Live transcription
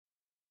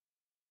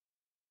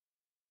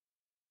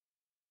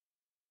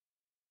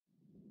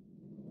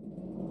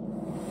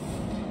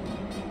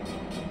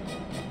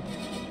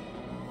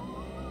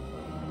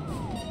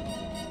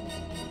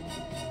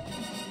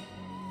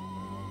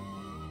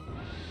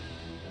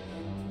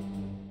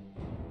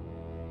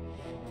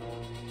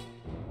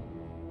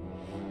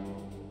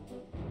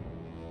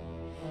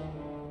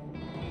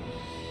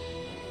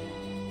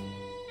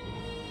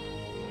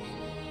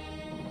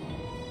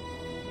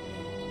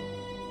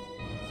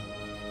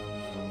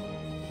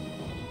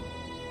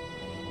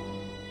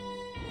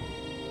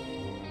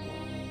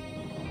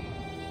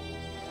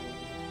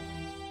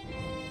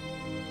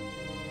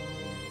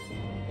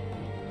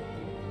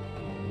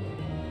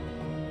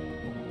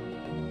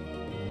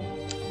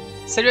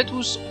Salut à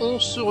tous, on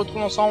se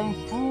retrouve ensemble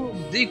pour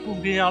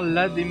découvrir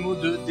la démo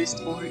de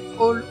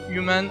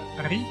destroyallhumans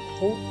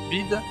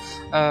Reprobed.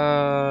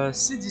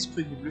 C'est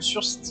disponible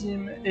sur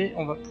Steam et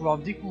on va pouvoir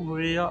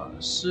découvrir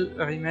ce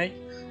remake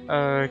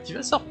qui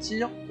va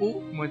sortir au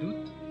mois d'août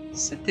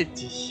cet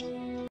été.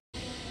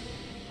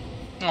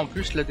 En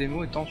plus la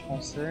démo est en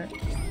français,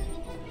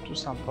 tout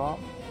sympa.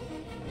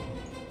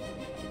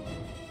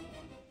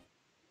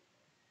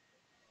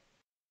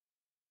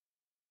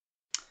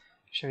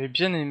 J'avais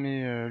bien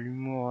aimé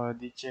l'humour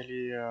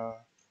décalé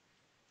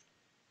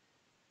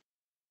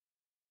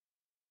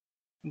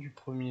du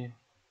premier.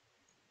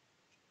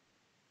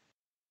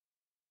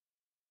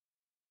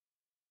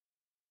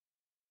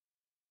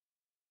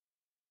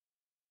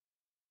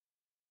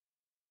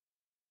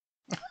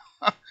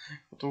 Quand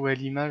on voit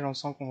l'image, on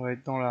sent qu'on va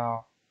être dans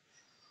la...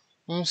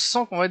 On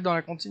sent qu'on va être dans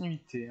la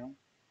continuité. Hein.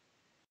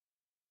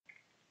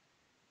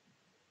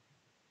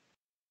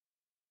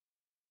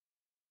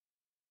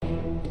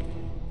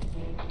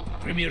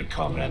 Premier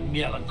Comrade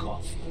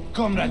Mielenkov,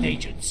 Comrade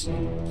Agents,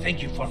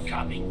 thank you for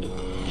coming.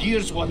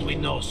 Here's what we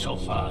know so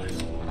far.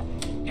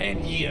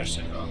 10 years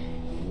ago,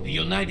 the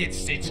United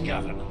States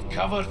government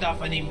covered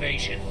up an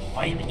invasion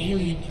by an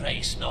alien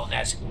race known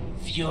as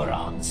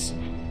Furons.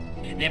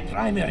 Their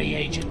primary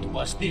agent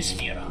was this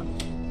Furon,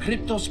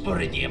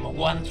 Cryptosporidium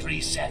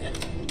 137.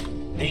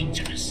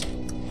 Dangerous,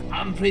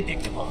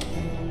 unpredictable,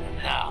 and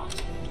now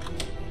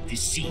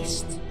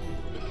deceased.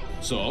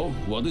 So,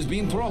 what has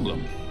been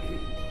problem?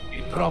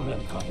 The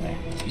problem, Comrade,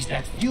 is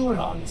that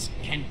Furons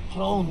can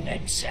clone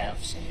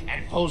themselves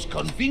and pose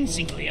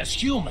convincingly as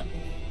human.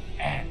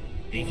 And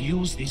they've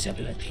used these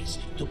abilities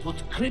to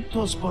put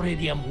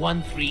Cryptosporidium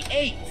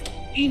 138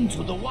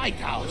 into the White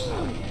House.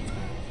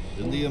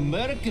 And the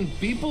American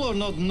people are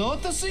not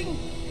noticing?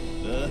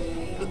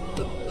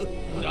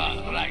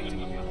 Right.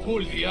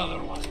 Pull the other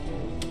one.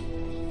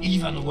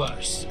 Even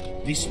worse,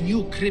 this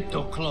new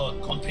crypto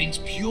clone contains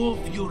pure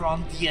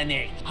Furon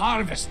DNA,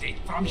 harvested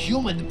from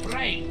human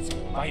brains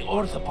by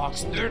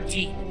Orthopox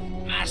 13,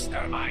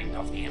 mastermind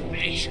of the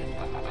invasion.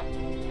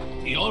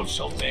 He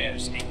also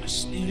bears a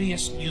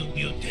mysterious new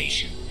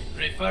mutation,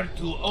 referred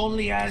to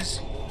only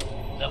as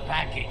the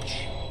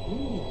package.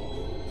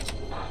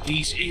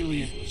 These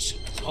aliens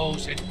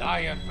pose a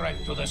dire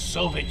threat to the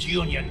Soviet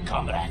Union,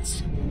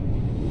 comrades.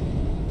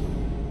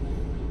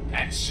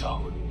 And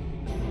so,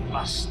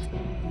 must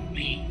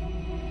be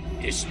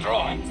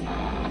destroyed.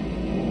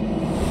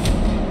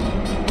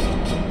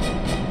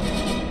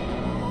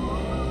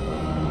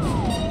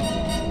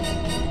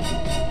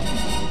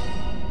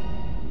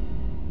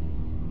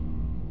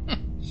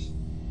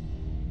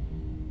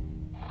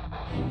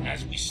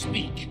 As we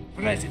speak,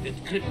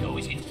 President Crypto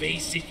is in Bay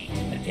City,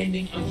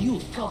 attending a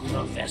youth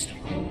cultural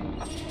festival.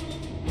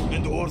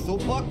 And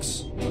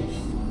Orthopox?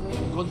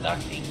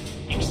 Conducting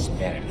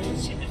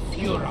experiments in the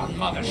Furon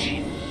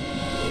mothership.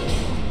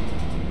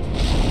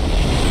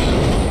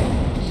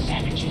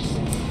 Savages.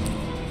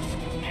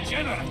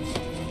 Degenerates.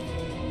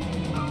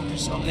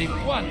 There's only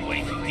one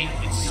way to deal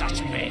with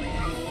such men.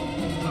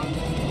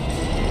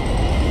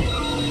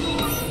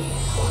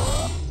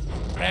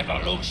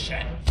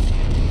 Revolution.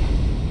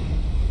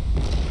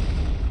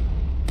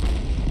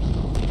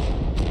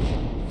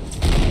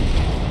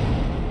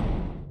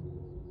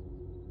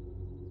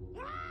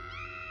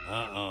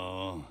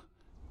 Uh-oh.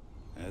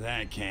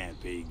 That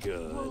can't be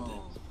good.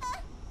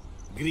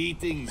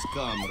 Greetings,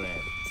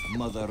 comrade.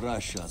 Mother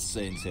Russia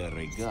sends her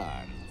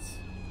regards.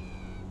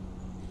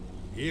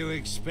 You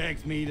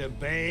expect me to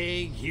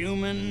beg,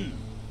 human?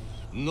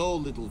 No,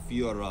 little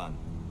Furon.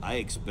 I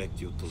expect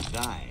you to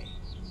die.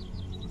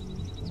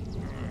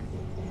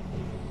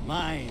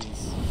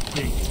 Mine's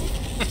big.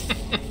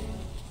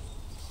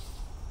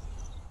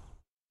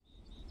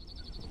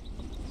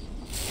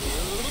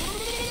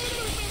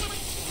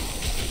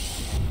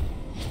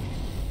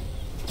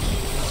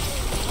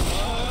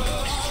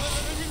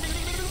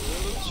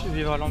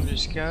 Suivre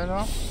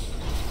l'embuscade.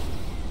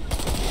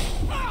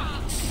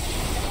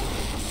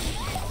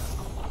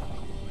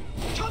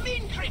 Come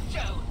in,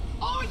 Crypto!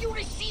 Are you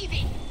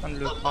receiving? And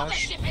The le crash.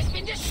 mothership has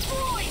been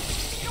destroyed!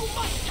 You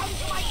must come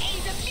to my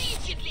aid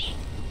immediately!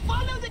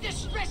 Follow the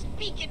distress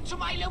beacon to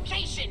my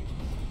location!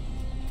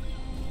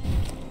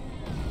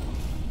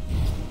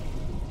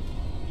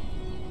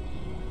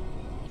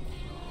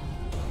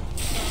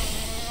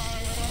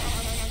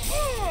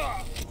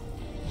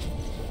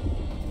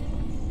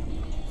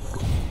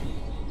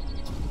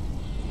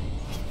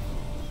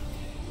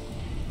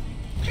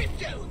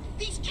 Crypto!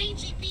 These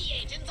KGB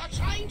agents are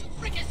trying to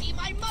fricassee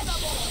my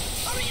motherboard!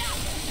 Hurry up!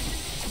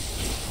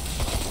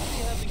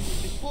 Having you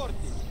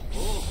reported.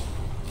 Oh.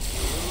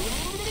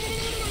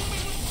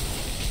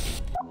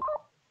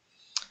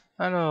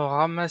 Alors,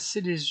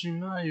 ramasser les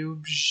humains et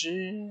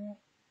objets.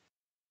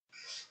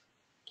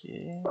 Ok.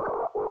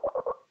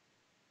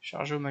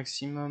 Charger au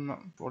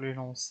maximum pour les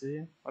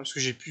lancer. Ah, parce que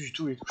j'ai plus du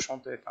tout les touches en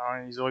tête.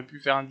 Hein. Ils auraient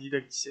pu faire un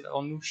didacticiel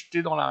avant de nous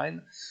jeter dans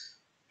l'arène.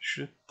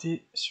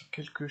 Jeter sur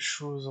quelque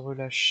chose,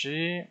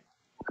 relâcher.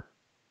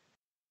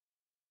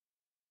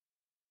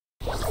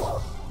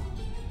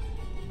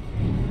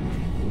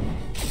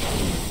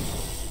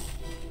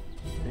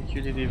 que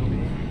des débris.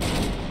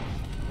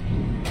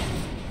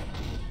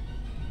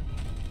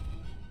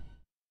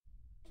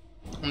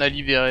 On a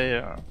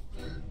libéré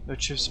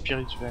notre chef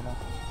spirituel.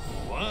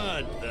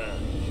 What the?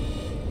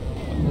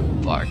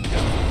 Fuck.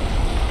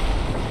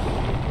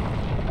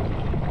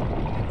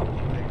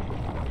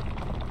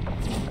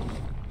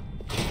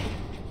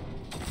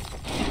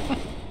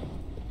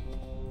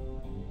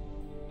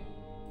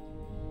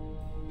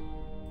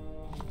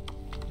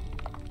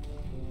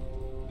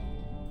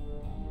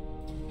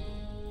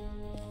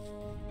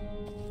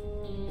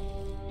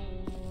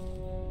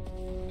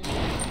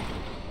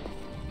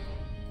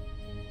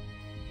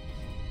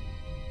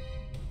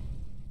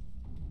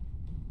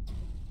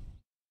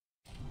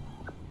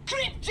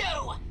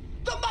 Crypto!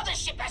 The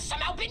mothership has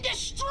somehow been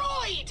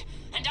destroyed!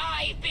 And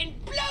I've been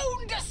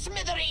blown to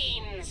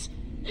smithereens!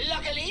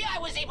 Luckily, I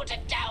was able to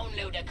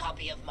download a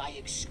copy of my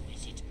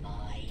exquisite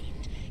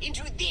mind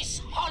into this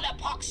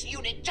holopox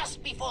unit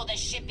just before the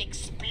ship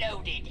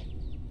exploded.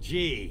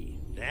 Gee,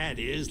 that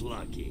is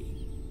lucky.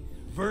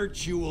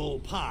 Virtual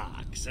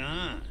pox,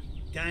 huh?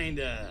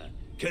 Kinda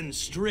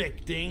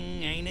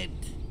constricting, ain't it?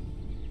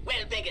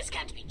 Well, beggars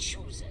can't be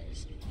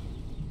choosers.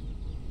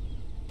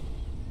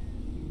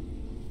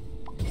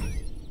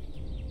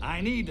 I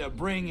need to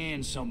bring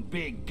in some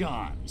big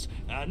guns.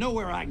 Know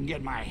where I can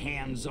get my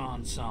hands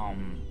on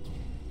some...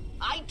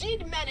 I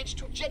did manage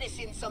to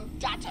jettison some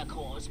data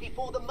cores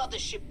before the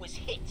mothership was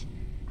hit.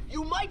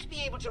 You might be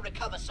able to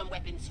recover some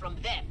weapons from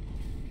them,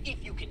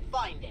 if you can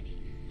find any.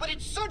 But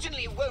it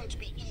certainly won't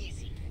be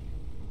easy.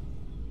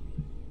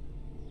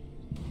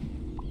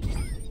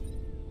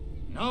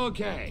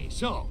 Okay,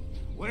 so,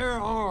 where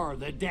are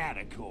the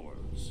data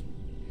cores?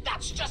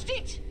 That's just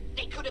it!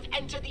 They could have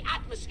entered the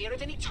atmosphere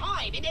at any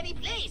time, in any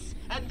place,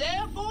 and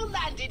therefore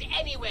landed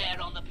anywhere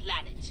on the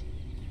planet.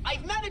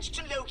 I've managed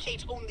to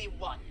locate only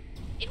one.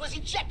 It was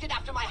ejected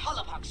after my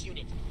holopox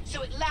unit,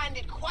 so it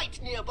landed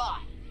quite nearby.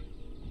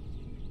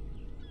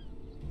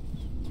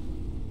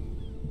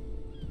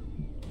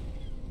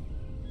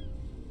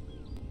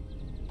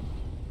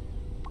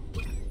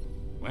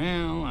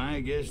 Well,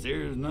 I guess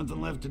there's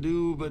nothing left to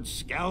do but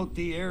scout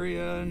the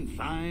area and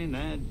find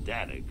that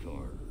data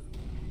core.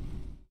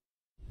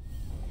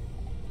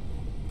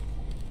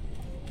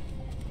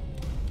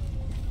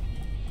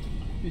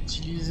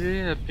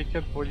 Utiliser l'APK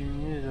pour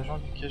éliminer les agents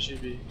du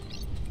KGB.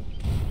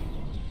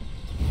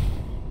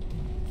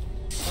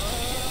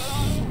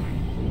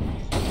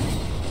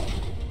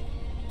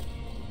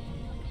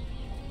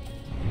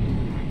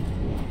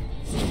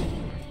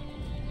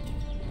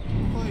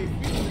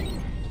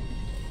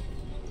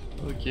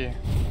 Ok.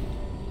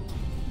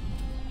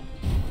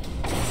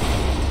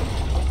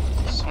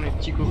 Ce sont les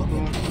petits cocos.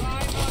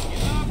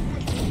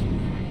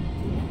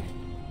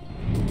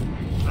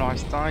 Il en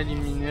reste un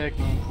éliminé avec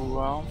mon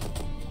pouvoir.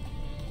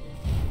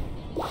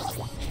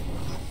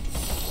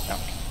 Tiens.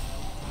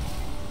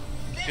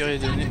 Récupérer les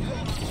données.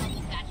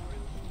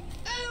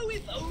 Oh,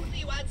 if only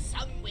you had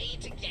some way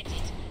to get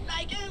it.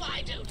 Like, oh,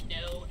 I don't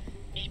know.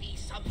 Maybe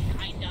some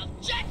kind of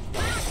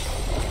jetpack?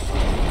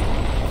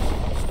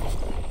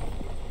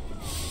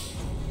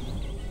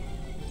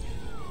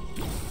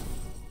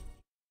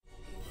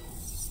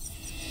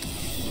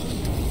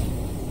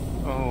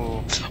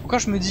 Oh. Quand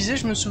je me disais,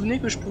 je me souvenais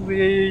que je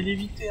pouvais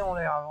l'éviter en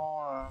l'air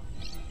avant.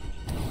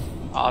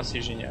 Ah,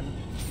 c'est génial.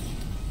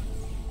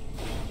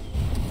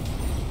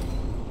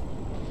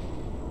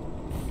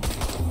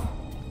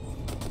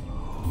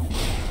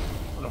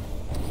 Oh non.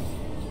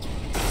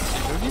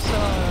 C'est joli ça.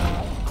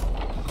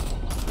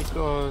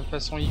 Décor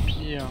façon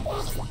hippie.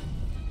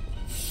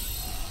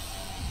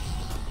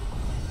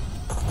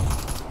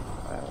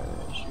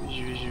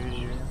 J'y vais.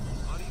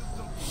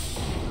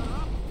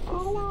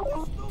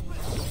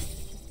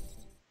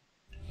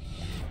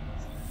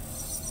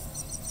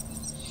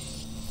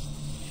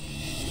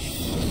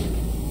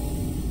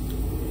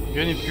 Le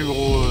gun est plus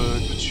gros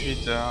tout de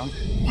suite. Hein.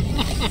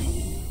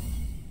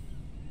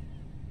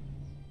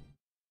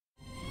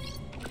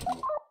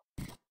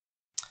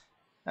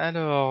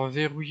 Alors,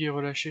 verrouiller,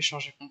 relâcher,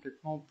 charger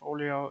complètement pour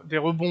des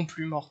rebonds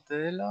plus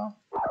mortels.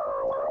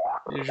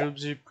 Les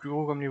objets plus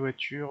gros comme les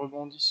voitures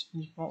rebondissent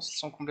uniquement s'ils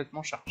sont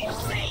complètement chargés.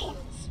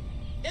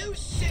 Those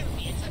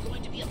Soviets are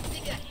going to be a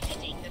bigger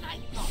headache than I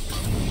thought.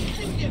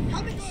 I'll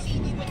come and see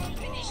me when you're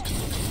finished.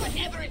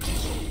 Whatever it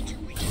is you're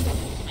doing,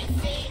 I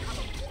may have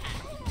a plan.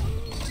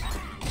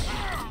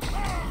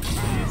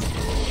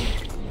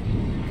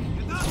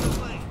 Get out of the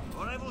way,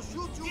 or I will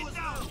shoot you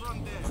down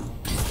from there.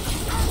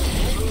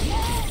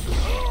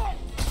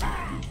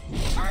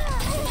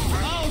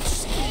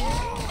 Ouch!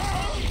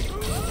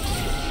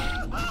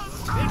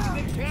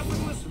 The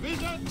capitalist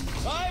wizard,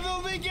 I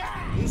will begin!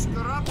 Is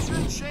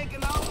corruption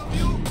shaken out of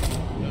you?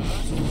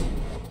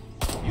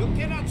 You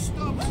cannot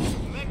stop us.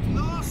 Make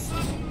no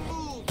sudden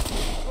move.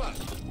 What?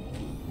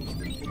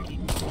 Move it or lose it,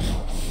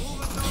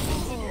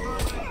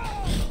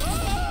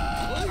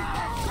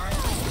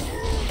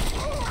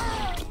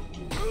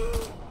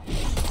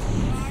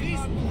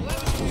 Cease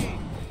levitating.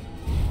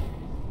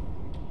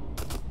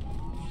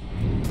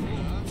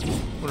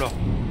 Oula.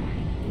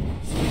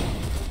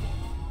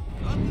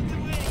 Not the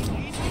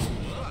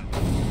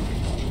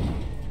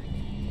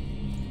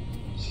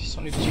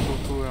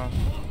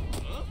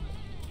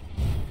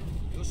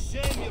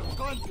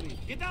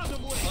Get out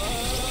of the way!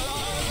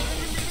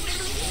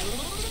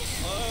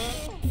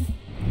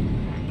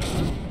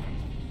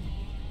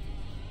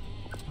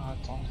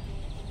 Attends.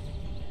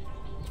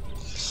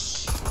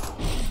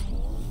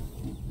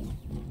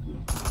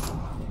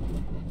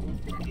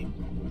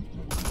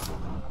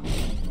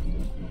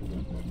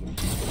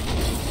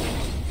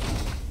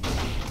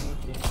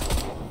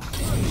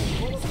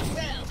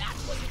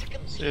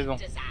 C'est bon.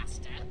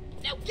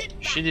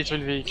 J'ai détruit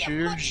le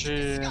véhicule,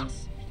 j'ai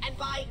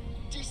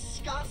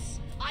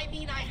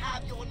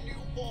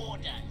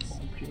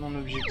rempli mon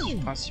objectif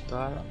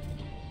principal.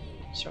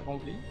 J'ai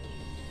rempli.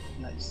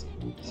 Nice.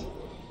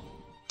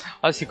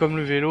 Ah, c'est comme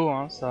le vélo,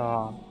 hein,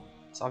 ça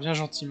revient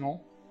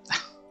gentiment.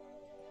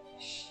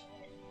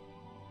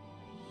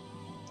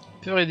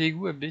 Peur et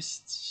dégoût à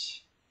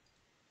Bestie.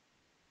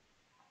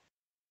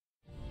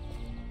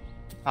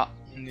 Ah,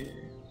 on est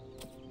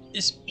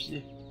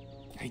espié.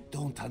 I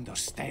don't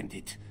understand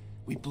it.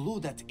 We blew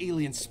that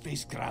alien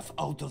spacecraft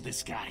out of the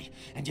sky,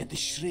 and yet the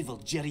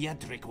shriveled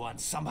geriatric one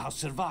somehow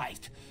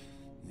survived.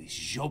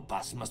 These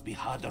Jopas must be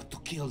harder to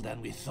kill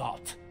than we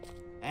thought.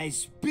 I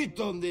spit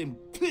on them!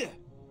 Pah!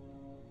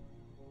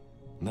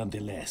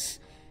 Nonetheless,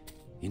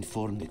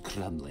 inform the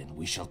Kremlin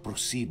we shall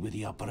proceed with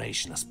the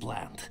operation as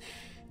planned.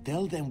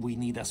 Tell them we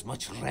need as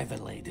much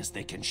Revelade as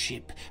they can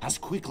ship, as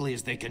quickly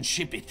as they can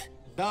ship it.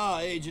 Da,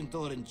 Agent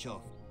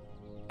Orenchov.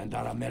 And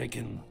our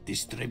American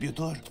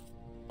distributor?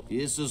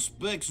 He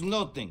suspects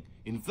nothing.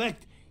 In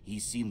fact, he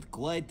seemed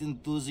quite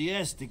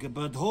enthusiastic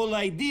about the whole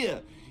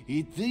idea.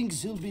 He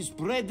thinks he'll be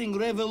spreading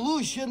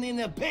revolution in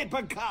a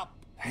paper cup.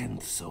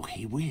 And so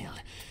he will.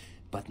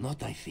 But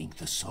not, I think,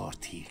 the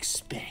sort he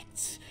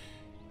expects.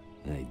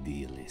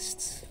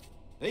 Idealists.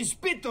 I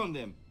spit on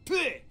them!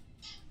 Pah!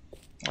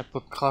 La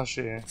pop crash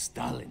et...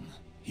 Stalin,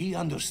 he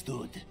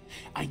understood.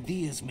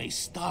 Ideas may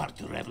start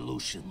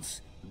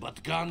revolutions,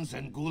 but guns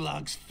and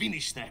gulags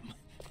finish them.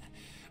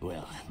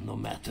 Well, no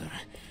matter.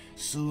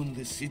 Soon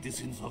the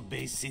citizens of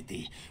Bay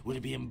City will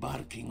be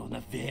embarking on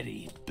a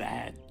very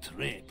bad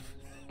trip.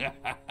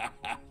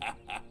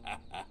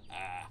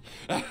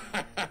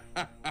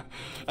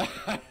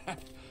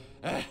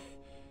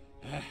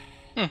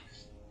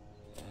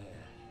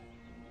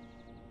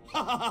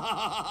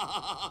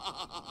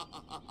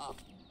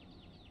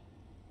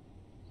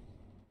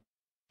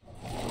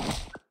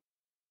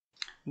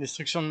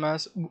 Destruction de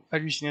masse ou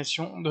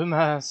hallucination de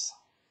masse.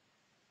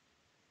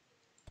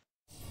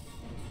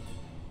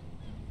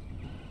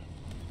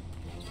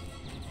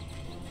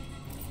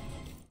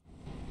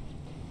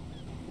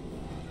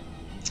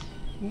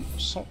 Où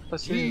sont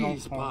passés les Jeez,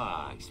 enfants?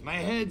 Pox, my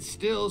head's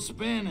still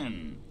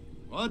spinning.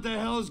 What the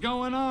hell's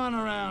going on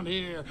around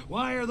here?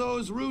 Why are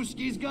those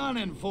Ruskies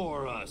gunning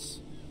for us?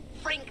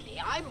 Frankly,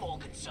 I'm more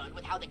concerned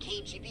with how the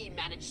KGB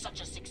managed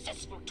such a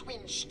successful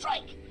twin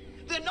strike.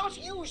 They're not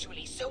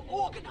usually so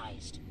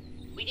organized.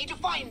 We need to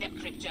find them,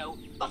 Crypto,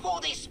 before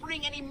they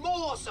spring any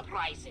more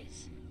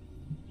surprises.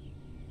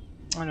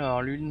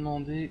 Alors, lui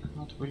demander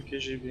comment trouver le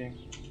KGB.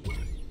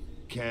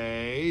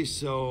 Okay,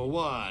 so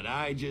what?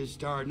 I just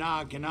start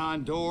knocking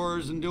on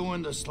doors and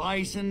doing the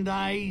slice and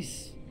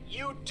dice?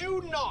 You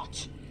do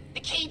not!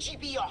 The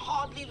KGB are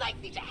hardly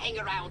likely to hang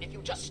around if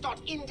you just start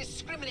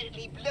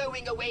indiscriminately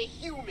blowing away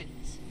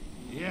humans.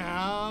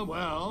 Yeah,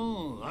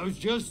 well, I was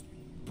just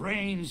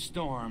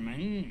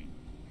brainstorming.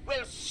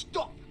 Well,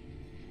 stop!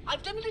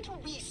 I've done a little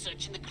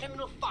research in the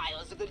criminal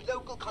files of the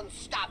local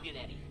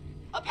constabulary.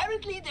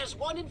 Apparently there's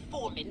one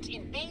informant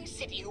in Bay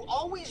City who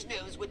always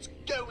knows what's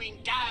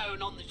going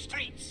down on the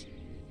streets.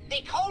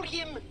 They call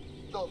him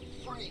the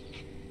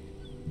Freak.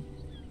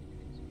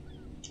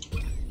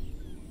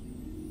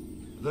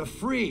 The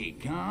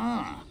Freak,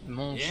 huh?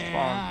 Monstre.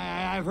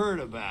 Yeah, I've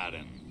heard about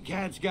him.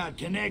 Cat's got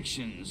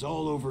connections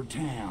all over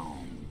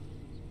town.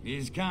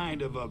 He's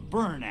kind of a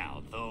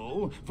burnout,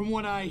 though. From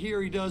what I hear,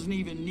 he doesn't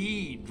even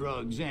need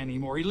drugs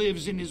anymore. He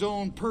lives in his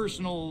own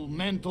personal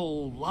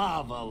mental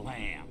lava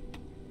lamp.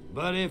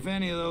 But if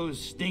any of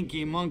those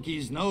stinky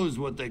monkeys knows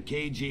what the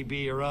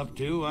KGB are up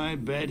to, I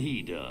bet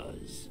he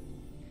does.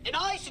 And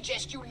I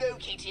suggest you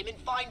locate him and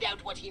find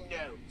out what he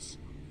knows.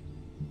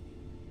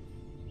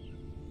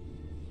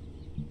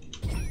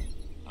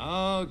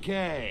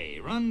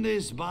 Okay, run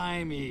this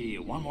by me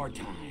one more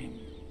time.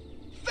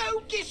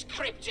 Focus,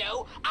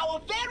 Crypto! Our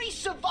very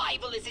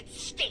survival is at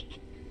stake.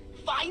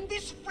 Find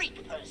this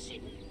freak person,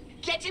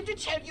 get him to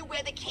tell you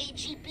where the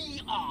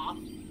KGB are,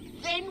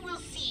 then we'll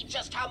see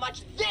just how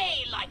much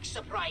they like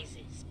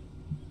surprises.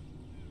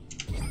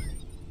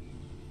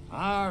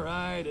 All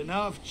right,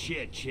 enough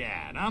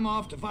chit-chat. I'm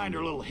off to find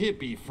her little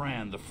hippie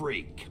friend, the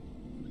Freak.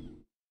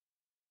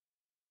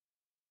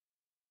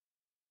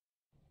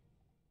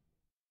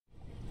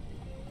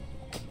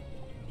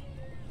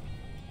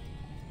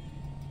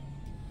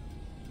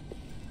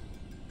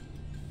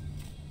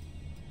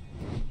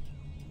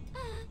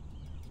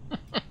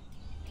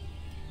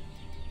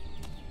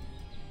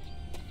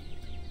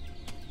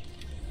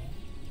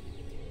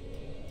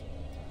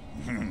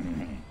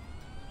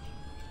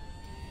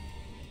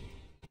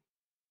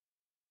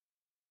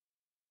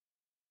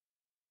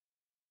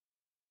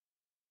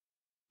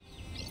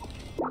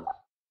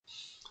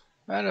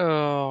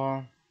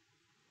 Alors,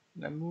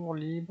 l'amour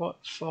libre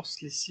force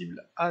les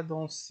cibles à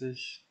danser.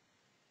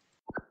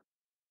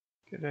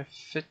 Que la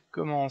fête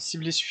commence.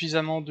 Cibler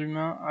suffisamment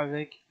d'humains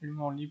avec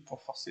l'humour libre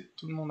pour forcer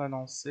tout le monde à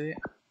danser.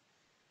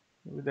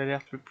 Niveau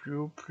d'alerte le plus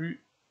haut,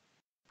 plus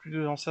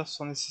de danseurs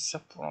sont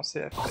nécessaires pour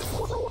lancer la fête.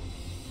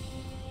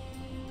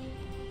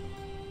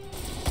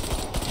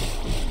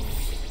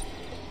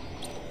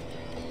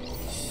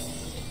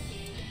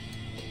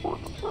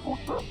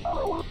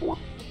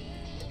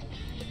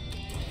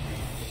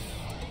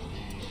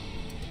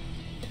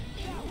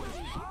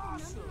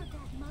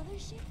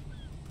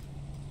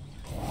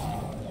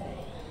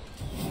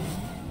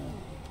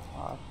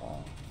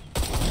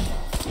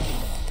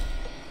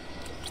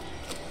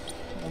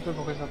 On sait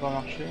pourquoi ça n'a pas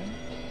marché.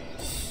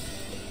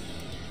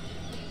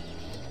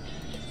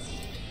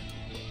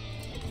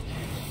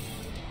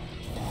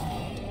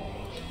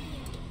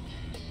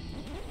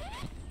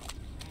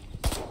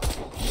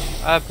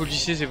 Ah,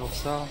 policier, c'est pour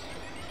ça.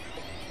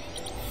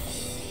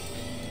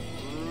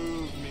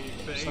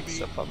 C'est pour ça que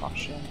ça n'a pas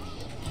marché.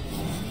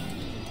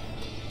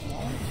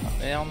 Ah,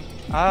 merde.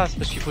 Ah, c'est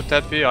parce qu'il faut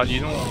taper, ah dis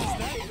donc.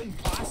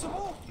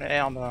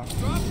 Merde.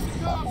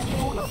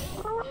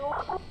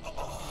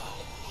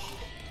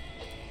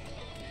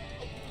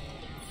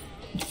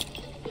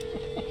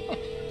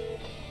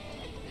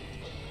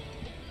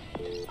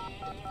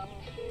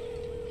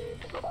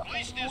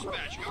 Police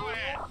dispatch, go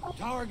ahead.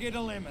 Target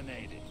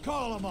eliminated.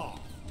 Call them off.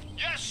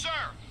 Yes, sir.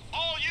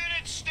 All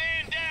units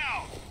stand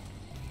down.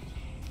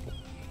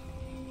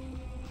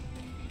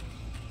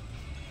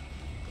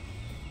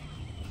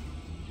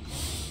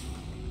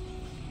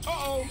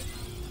 Uh-oh.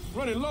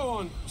 Running low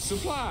on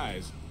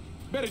supplies.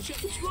 Better check.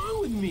 What's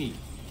wrong with me?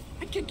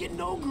 I can't get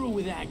no girl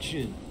with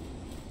action.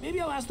 Maybe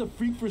I'll ask the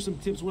freak for some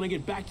tips when I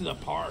get back to the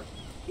park.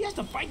 He has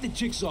to fight the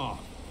chicks off.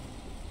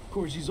 Of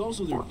course, he's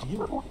also their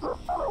dealer.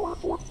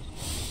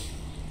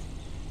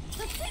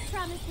 The freak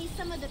promised me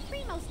some of the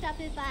primo stuff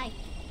if I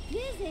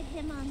visit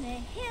him on the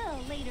hill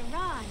later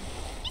on.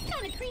 He's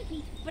kind of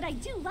creepy, but I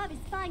do love his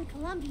fine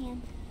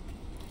Colombian.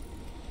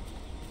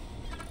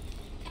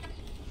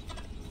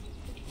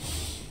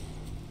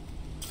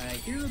 I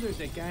hear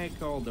there's a guy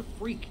called the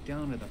Freak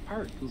down at the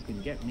park who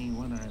can get me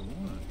what I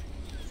want.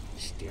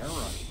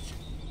 Steroids.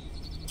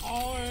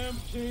 I am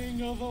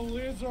king of the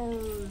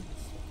lizards.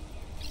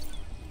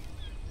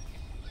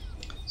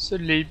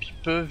 Seuls les hippies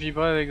peuvent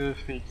vibrer avec le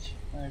fric.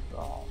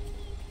 D'accord.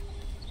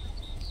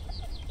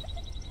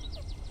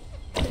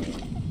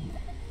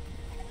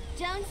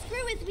 Don't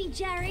screw with me,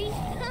 Jerry.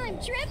 I'm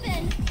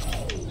tripping.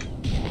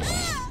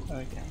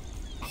 Okay.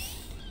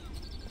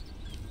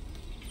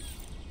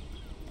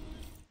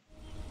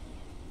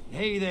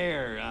 Hey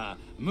there,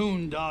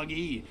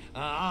 Moondoggy.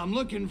 I'm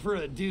looking for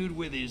a dude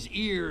with his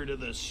ear to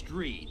the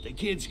street. The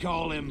kids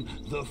call him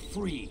the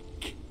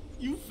Freak.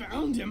 You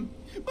found him,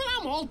 but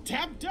I'm all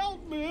tapped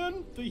out,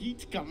 man. The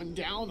heat's coming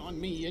down on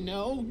me, you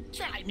know.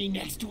 Try me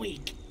next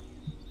week.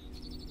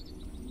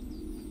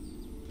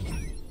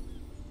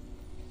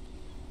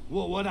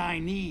 Well, what I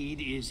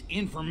need is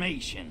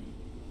information.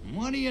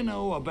 What do you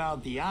know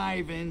about the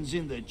Ivans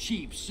in the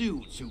cheap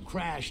suits who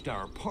crashed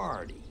our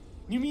party?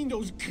 You mean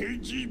those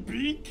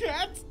KGB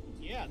cats?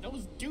 Yeah,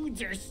 those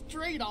dudes are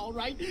straight, all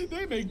right.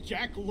 They make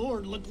Jack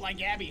Lord look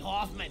like Abby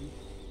Hoffman.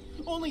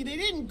 Only they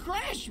didn't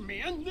crash,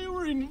 man. They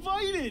were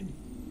invited.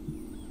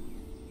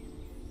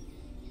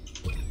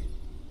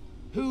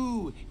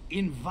 Who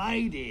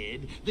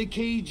invited the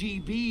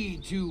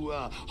KGB to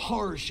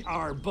harsh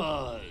our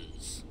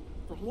buzz?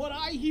 From what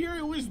I hear,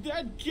 it was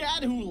that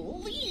cat who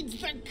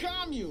leads the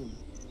commune.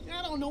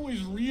 I don't know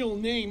his real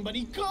name, but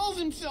he calls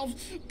himself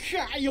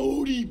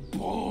Coyote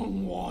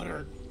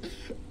Bongwater,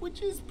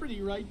 which is pretty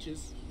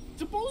righteous.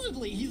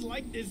 Supposedly, he's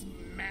like this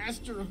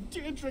master of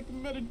tantric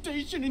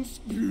meditation and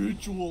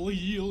spiritual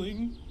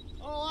healing.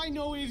 All I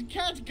know is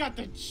Cat's got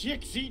the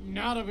chicks eaten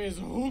out of his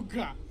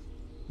hookah.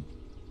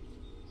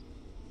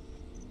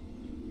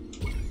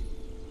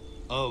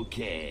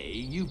 Okay,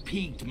 you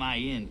piqued my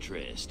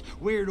interest.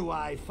 Where do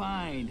I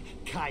find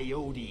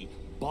Coyote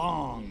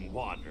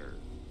Bongwater?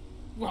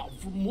 Well,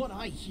 from what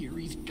I hear,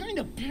 he's kind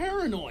of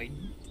paranoid.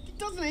 He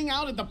doesn't hang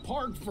out at the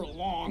park for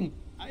long.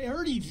 I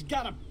heard he's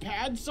got a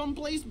pad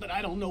someplace, but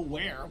I don't know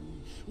where.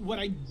 What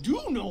I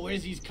do know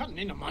is he's cutting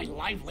into my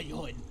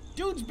livelihood.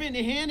 Dude's been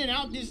handing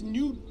out this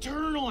new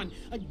turn on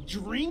a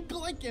drink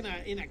like in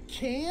a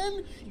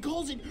can. He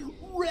calls it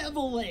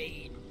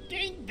Revelade.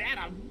 Ain't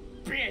that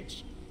a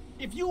bitch?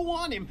 If you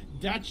want him,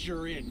 that's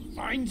your in.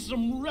 Find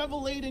some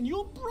Revelade and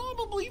you'll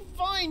probably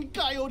find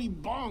Coyote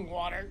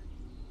Bongwater.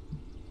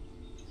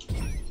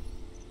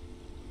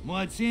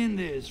 What's in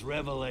this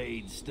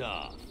Revelade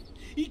stuff?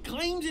 He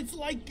claims it's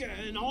like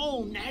an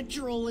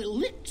all-natural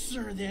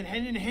elixir that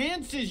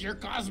enhances your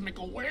cosmic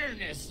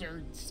awareness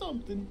or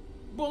something.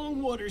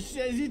 Bongwater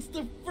says it's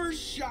the first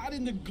shot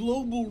in the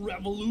global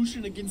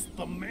revolution against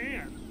the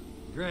man.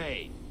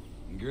 Great,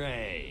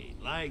 great.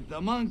 Like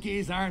the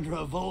monkeys aren't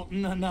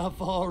revolting enough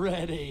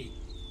already.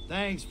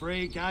 Thanks,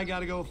 Freak. I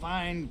gotta go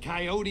find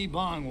Coyote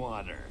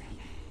Bongwater.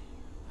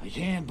 I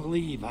can't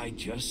believe I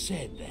just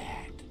said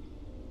that.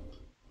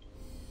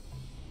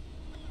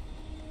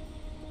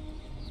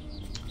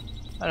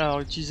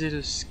 Alors, utiliser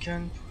le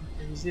scan pour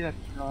localiser la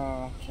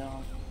planque.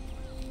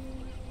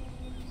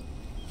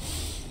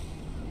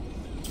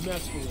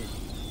 Mescaline.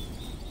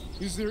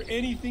 Is there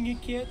anything you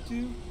can't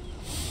do?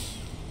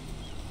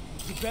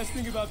 The best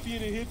thing about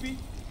being a hippie?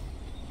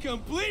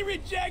 Complete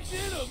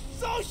rejection of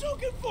social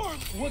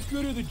conformity! What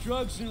good are the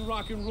drugs and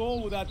rock and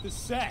roll without the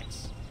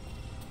sex?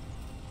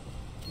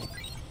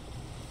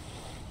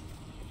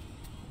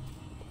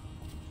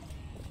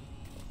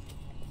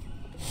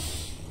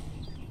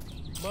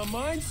 My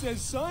mind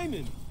says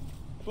Simon,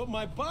 but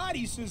my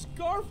body says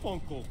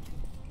Garfunkel.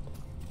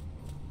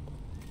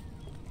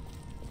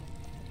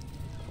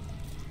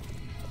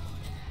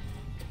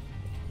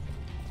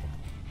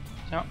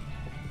 Tiens.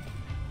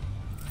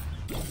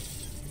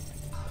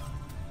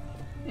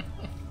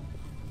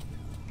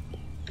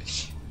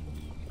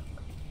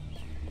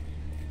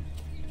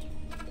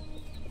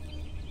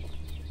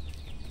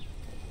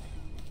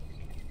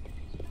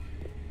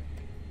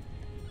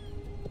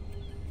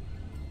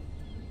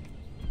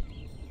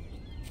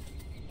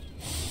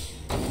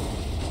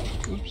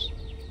 Oups.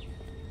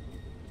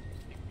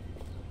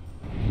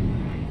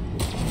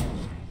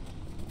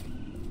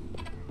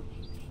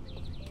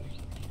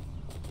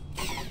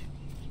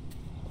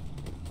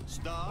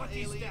 Star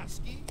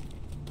Aliansky?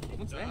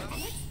 What's that?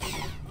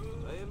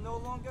 I am no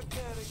longer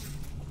caring.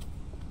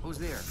 Who's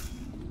there?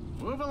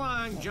 Move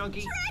along,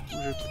 junkie.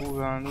 Je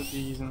trouve un autre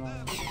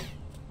déguisement.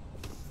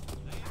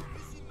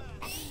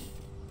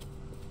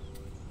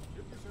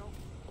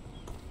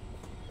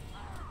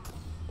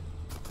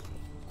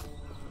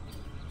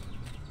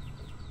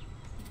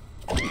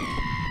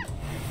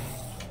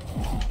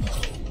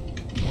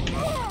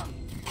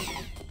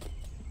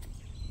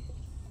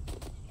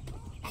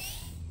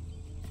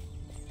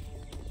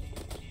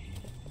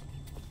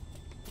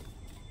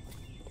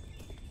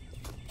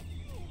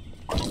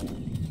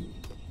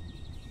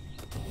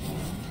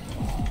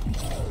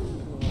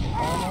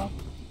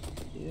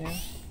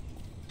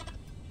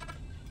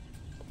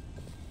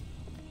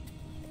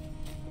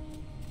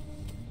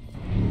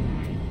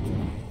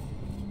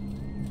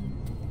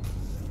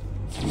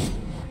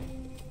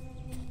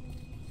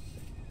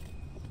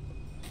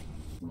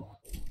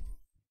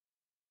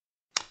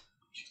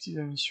 Objectif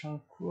de mission en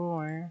cours,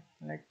 ouais.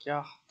 La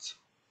carte.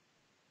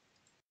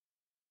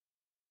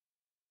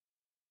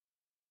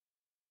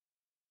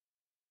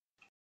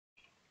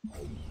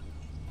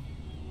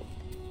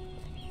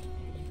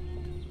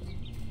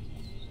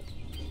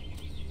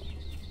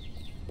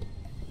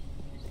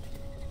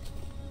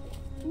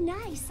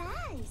 Nice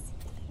eyes.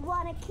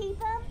 Wanna keep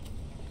them?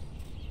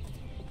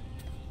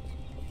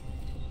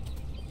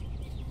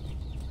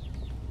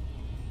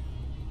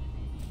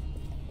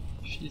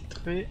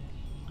 Filtrer.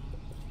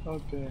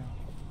 Repère.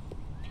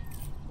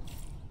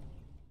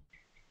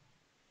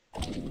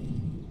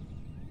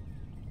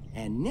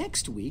 And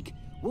next week,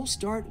 we'll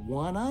start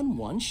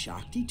one-on-one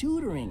Shakti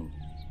tutoring.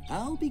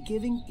 I'll be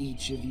giving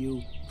each of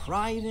you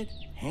private,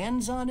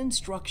 hands-on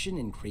instruction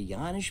in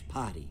Cryonish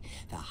Pati,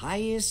 the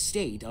highest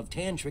state of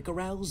tantric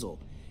arousal.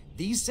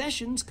 These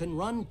sessions can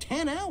run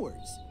 10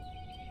 hours.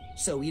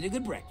 So eat a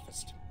good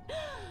breakfast.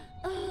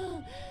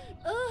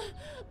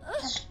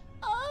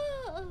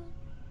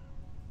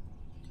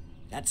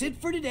 That's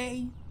it for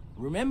today.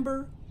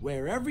 Remember,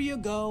 wherever you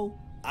go,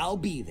 I'll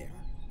be there.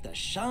 The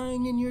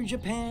shine in your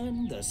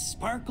Japan, the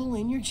sparkle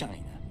in your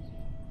China.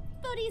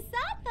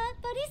 Bodhisattva,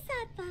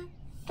 Bodhisattva.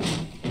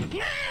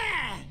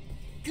 Ah!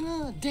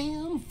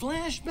 Goddamn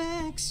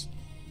flashbacks.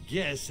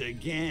 Guess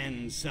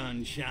again,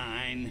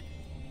 sunshine.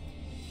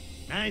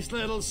 Nice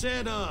little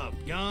setup.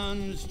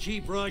 Guns,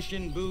 cheap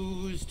Russian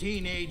booze,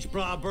 teenage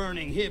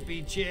bra-burning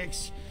hippie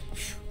chicks.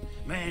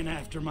 Man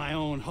after my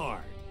own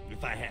heart,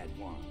 if I had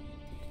one.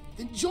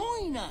 Then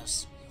join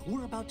us.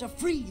 We're about to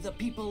free the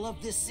people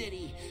of this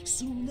city.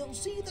 Soon they'll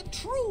see the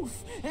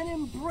truth and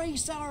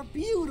embrace our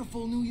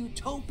beautiful new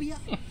utopia.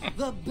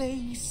 The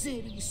Bay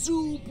City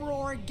Super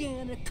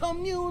Organic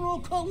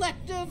Communal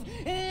Collective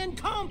and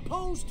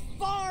Compost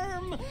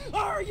Farm.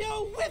 Are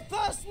you with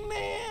us,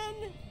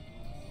 man?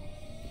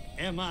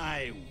 Am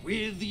I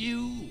with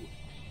you?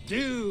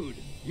 Dude,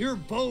 you're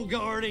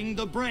bogarting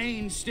the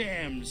brain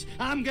stems.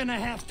 I'm gonna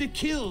have to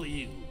kill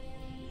you.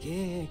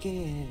 Yeah.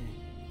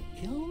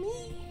 Kill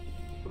me?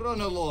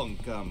 Run along,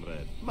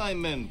 comrade. My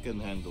men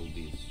can handle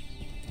this.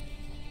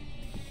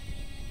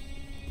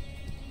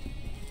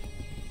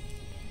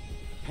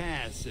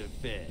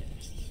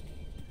 Pacifists.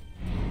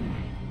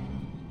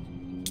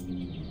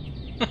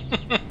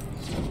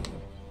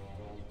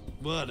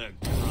 What a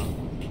cunt.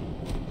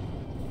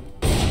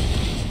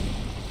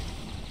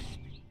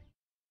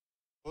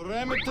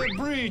 Perimeter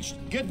breached!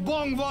 Get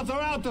bong water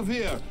out of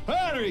here!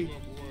 Hurry!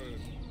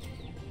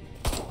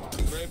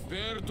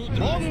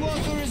 Bong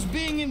water is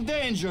being in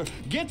danger!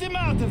 Get him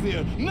out of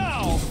here!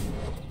 Now!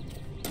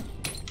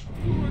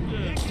 Move,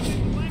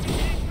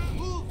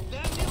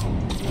 Daniel!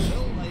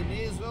 Well, I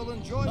may as well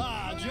enjoy...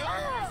 Just for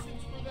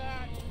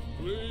that.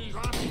 Please.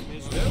 Well,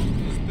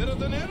 it's better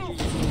than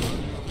arrows.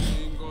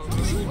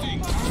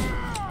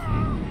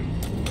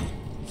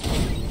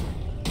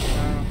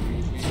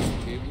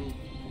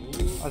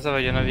 Ah ça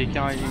va, il y en avait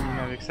qu'un éliminé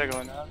avec sa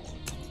grenade.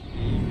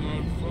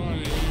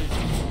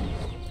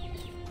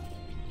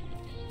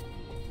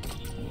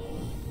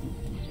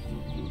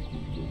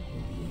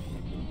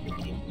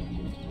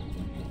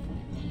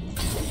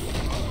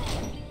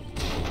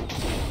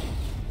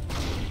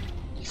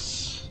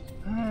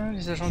 Ah,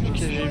 les agents du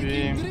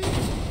KGB.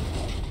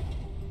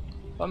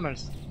 Pas mal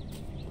ça.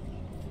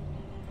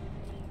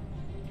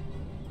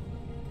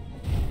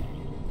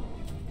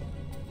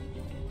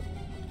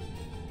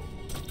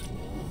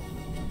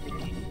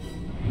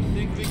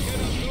 Think we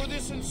cannot do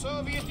this in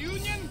Soviet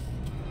Union?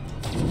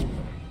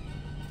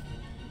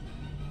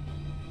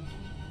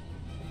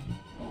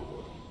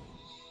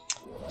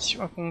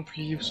 Mission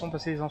accomplie. Où sont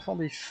passés les enfants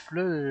des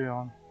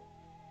fleurs?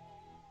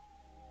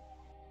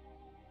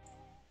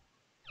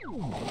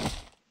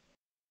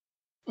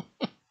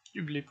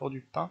 Du blé pour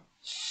du pain.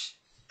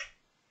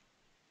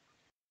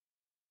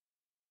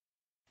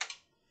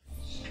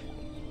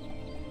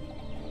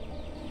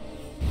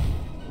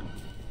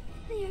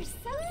 There's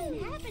something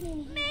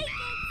happening. Make it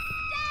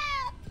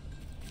stop!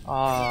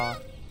 Ah,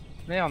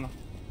 merde.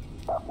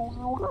 Turn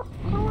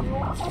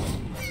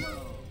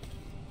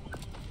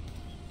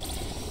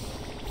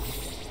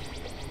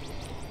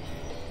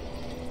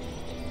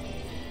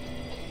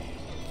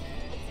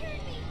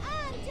me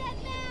on, dead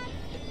man!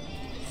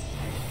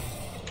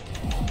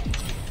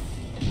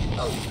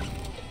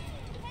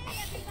 Hey,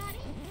 everybody!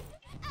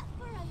 Up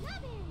for a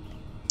lovin'!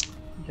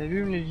 Il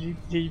allume les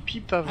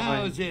hippies pas vrais.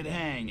 How's it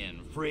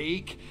hanging,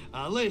 freak?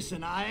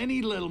 Listen, I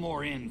need a little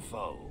more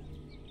info.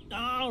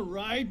 All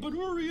right, but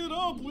hurry it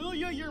up, will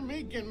ya? You're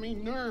making me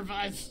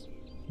nervous.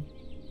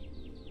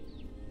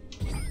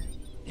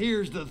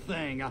 Here's the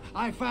thing.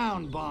 I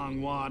found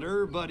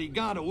Bongwater, but he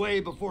got away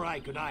before I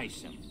could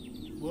ice him.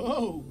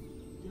 Whoa.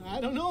 I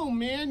don't know,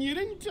 man. You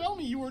didn't tell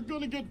me you were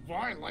gonna get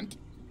violent.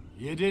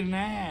 You didn't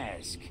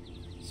ask.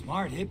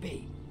 Smart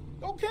hippie.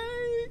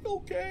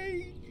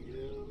 Okay.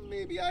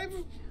 Maybe I've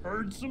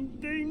heard some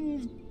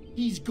things.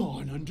 He's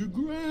gone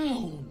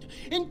underground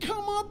and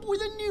come up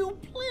with a new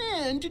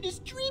plan to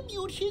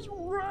distribute his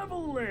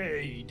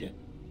revelade.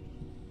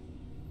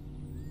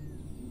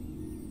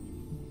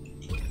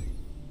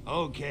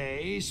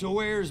 Okay, so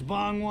where's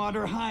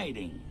Bongwater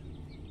hiding?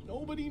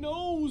 Nobody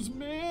knows,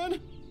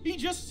 man. He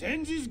just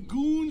sends his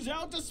goons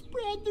out to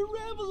spread the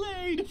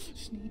revelade.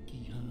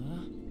 Sneaky,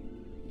 huh?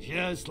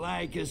 Just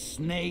like a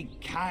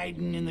snake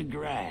hiding in the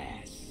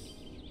grass.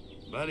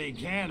 But he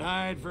can't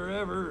hide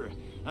forever.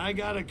 I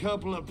got a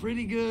couple of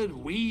pretty good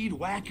weed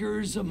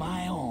whackers of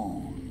my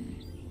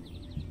own.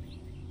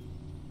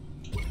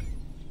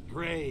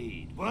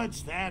 Great.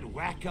 What's that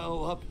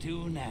wacko up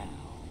to now?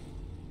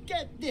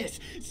 Get this.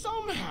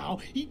 Somehow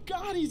he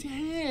got his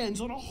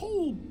hands on a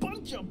whole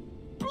bunch of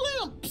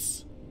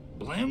blimps.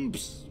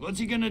 Blimps? What's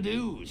he gonna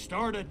do?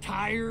 Start a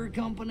tire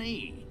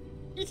company?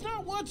 It's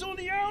not what's on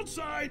the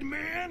outside,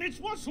 man. It's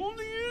what's on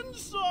the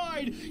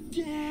inside.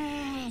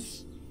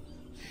 Gas.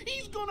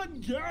 He's gonna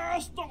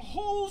gas the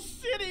whole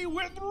city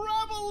with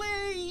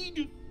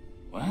revelade.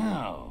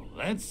 Wow,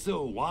 that's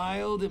so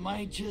wild it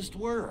might just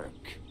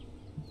work.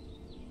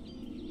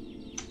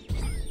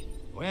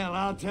 Well,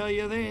 I'll tell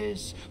you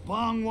this.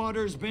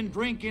 Bongwater's been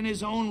drinking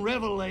his own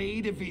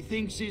revelade if he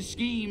thinks his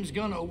scheme's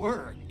gonna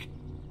work.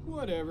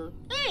 Whatever.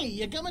 Hey,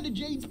 you coming to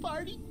Jade's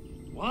party?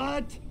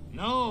 What?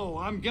 No,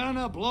 I'm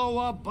gonna blow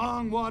up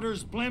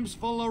Bongwater's blimps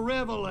full of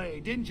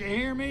revelade. Didn't you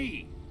hear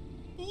me?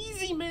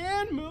 Easy,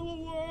 man.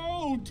 Mellow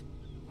out.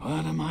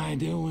 What am I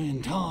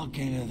doing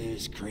talking to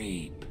this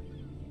creep?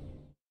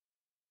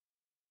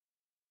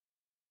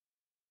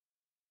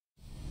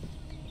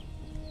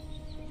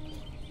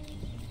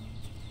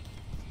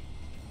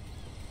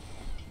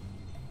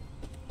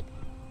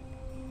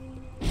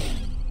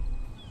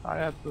 I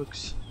have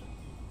books.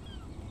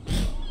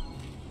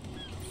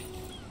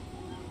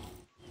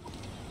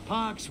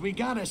 Pox, we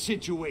got a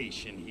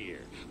situation here.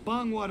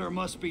 Bongwater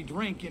must be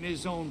drinking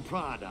his own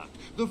product.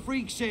 The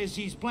freak says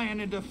he's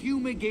planning to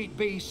fumigate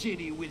Bay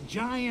City with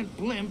giant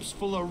blimps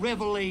full of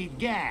revelade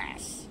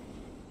gas.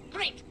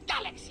 Great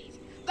galaxies!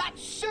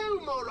 That's so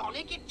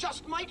moronic it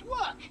just might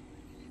work!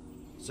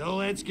 So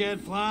let's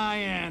get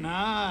flying,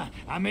 huh?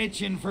 I'm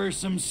itching for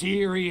some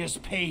serious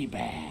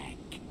payback.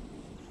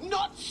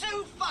 Not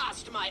so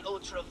fast, my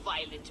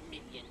ultra-violent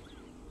minion.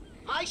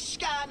 My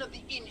scan of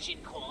the engine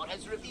core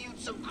has revealed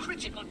some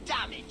critical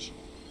damage.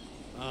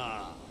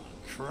 Ah,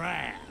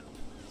 crap.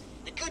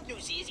 The good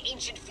news is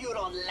ancient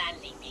Furon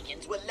landing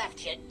beacons were left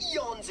here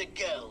eons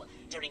ago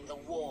during the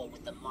war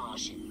with the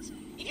Martians.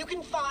 If you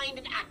can find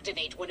and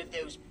activate one of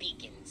those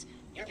beacons,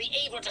 you'll be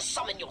able to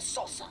summon your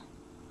saucer.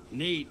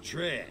 Neat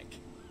trick.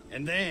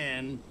 And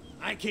then,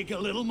 I kick a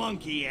little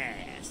monkey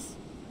ass.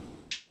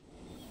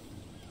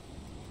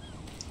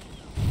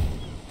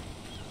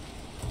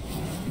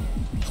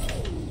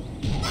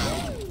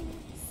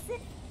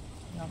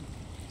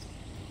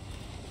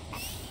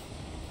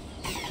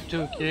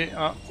 Ok,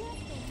 ah.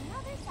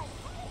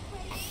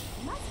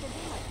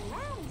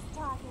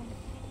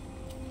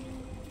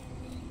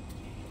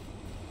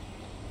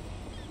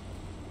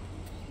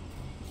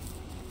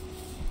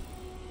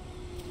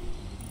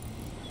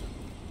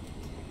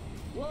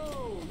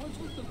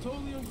 Just a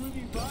totally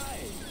ungroovy vibe.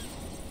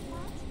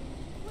 What?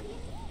 What do you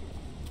mean?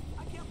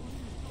 I can't believe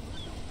you're still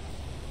listening.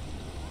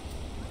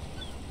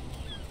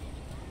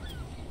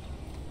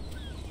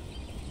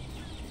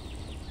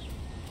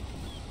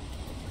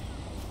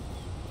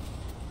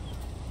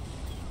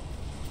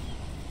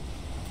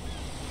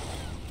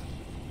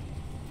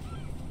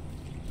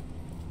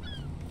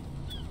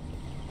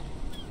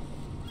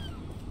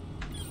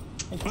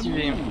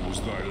 Arouse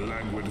thy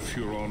languid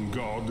Furon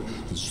god,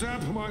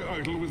 zap my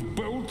idol with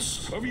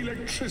bolts of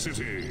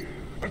electricity.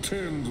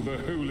 Attend the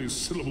holy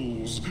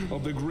syllables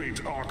of the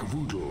great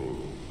archvoodle.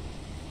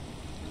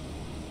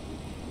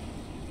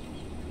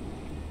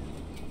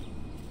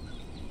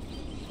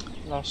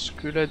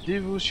 Lorsque la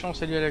dévotion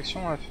s'allie à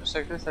l'action, un feu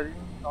sacré s'allume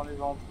dans les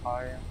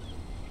entrailles.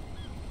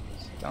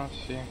 C'est un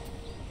fait.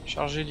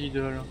 Chargez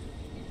l'idole.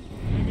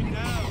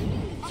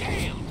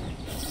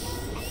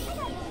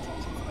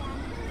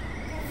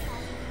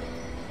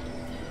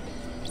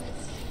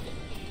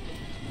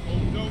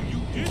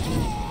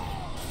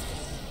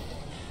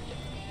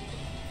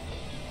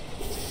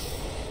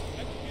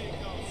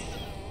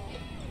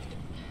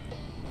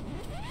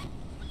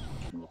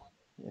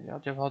 Il y a l'air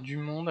d'y avoir du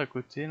monde à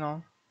côté,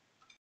 non?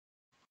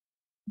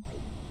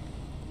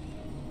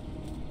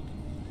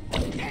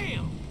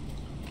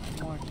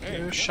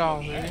 Ok,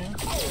 chargé.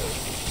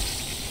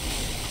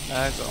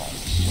 D'accord.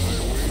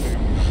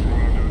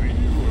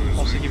 Je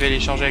pensais qu'il va les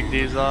charger avec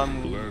des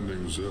âmes.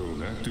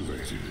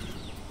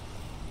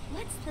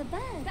 What's the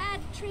buzz?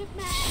 Bad trip,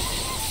 man.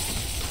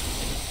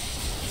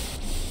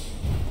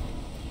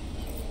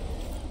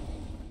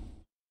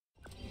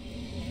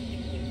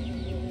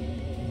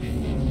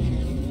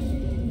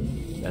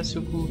 La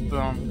soucoupe.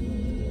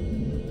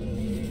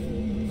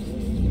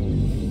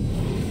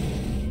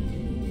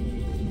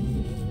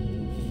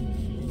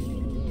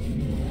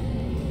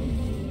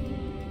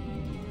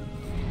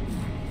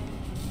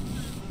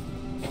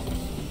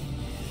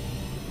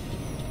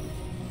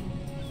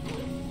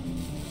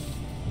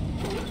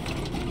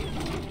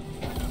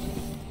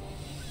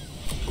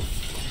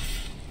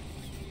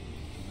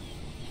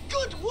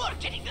 Good work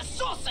getting the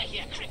saucer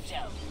here,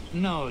 Crypto.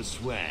 No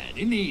sweat.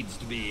 It needs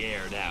to be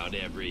aired out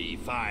every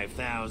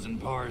 5,000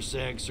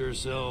 parsecs or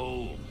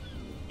so.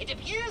 It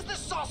appears the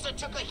saucer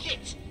took a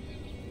hit.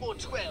 Or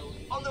 12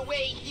 on the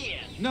way here.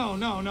 No,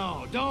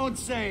 don't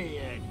say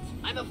it.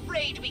 I'm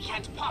afraid we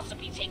can't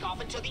possibly take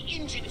off until the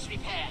engine is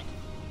repaired.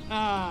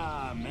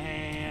 Ah,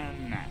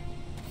 man.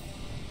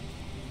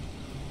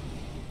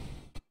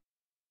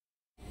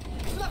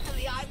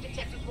 Luckily, I've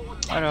detected more.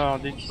 Alors,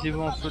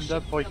 déguisez-vous en soldat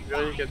pour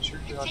récupérer les capsules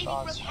de containing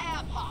réparation.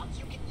 repair parts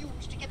you can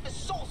use to get the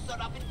saucer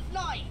up and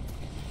flying.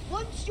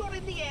 Once you're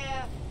in the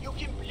air, you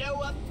can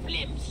blow up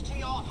blimps to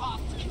your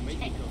heart's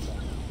content.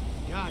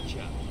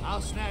 Gotcha.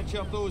 I'll snatch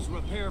up those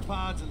repair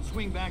pods and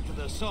swing back to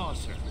the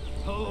saucer.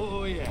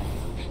 Oh, yeah.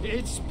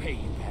 It's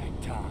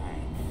payback time.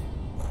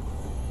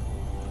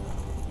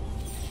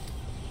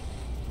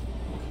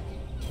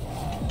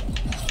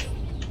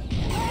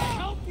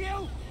 Help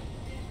you?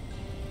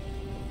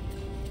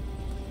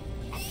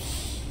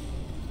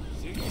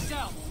 Suit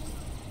yourself.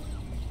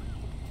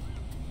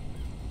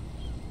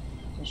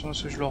 Attention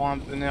parce que je le rends un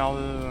peu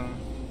nerveux.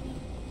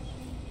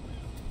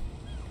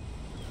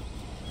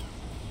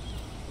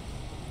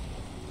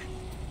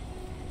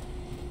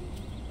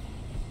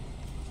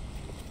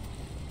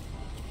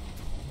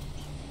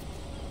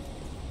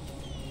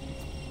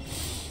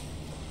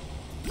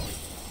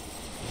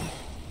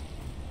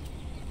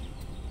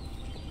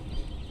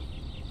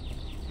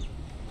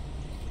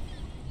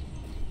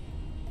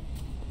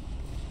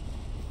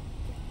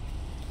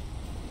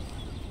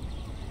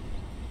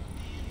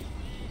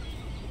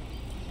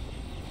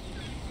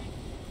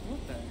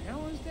 What the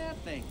hell is that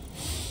thing?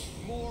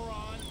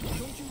 Moron.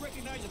 Don't you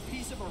recognize a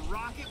piece of a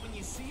rocket when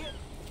you see it?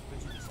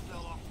 Bet you just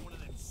fell off one of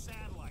them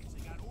satellites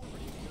that got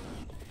orbiting the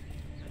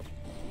Earth.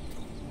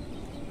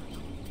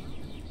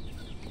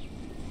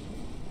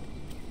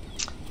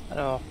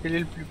 Alors, quel est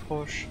le plus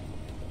proche?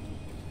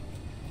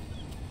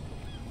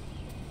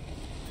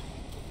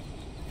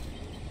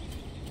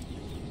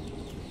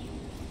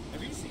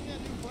 Have you seen that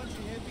new bunch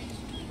of hippies?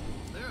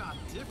 There are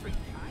different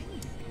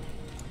kinds.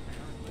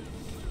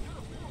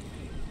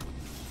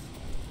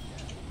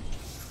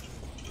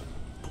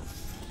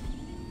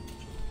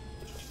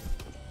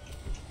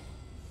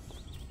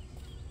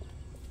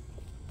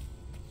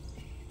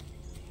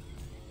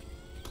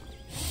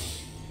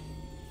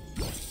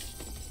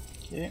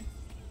 Ok.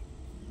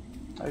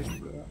 Ah,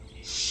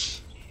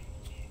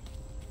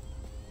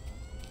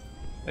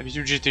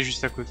 d'habitude j'étais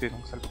juste à côté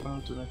donc ça le prend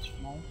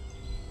automatiquement.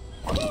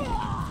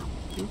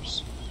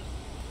 Oups.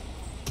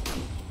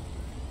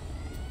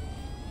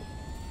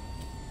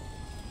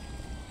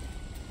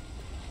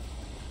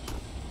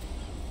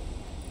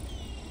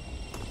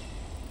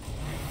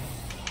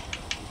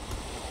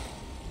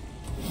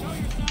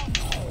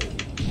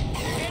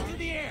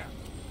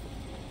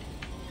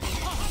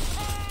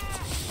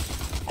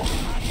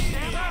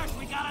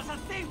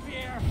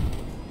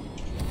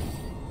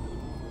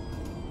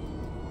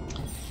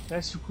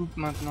 La soucoupe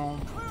maintenant.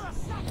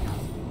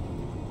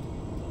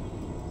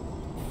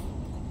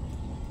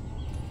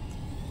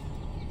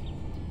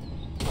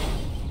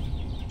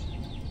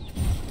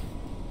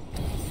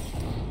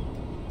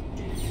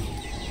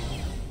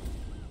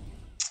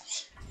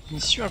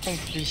 Mission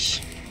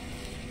accomplie.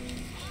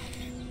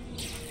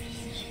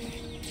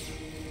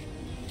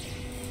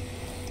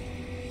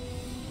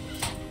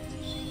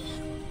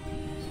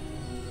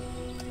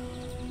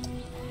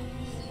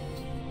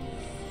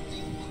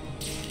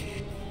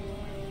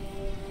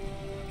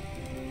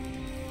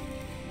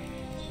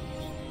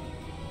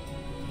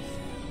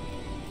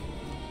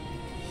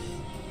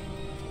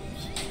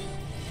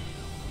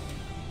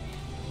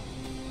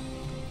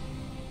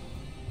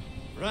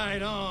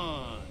 Right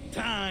on.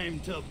 Time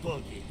to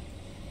book it.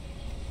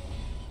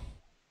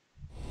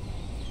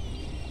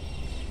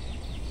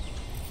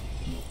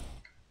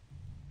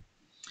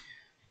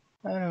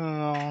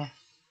 Alors,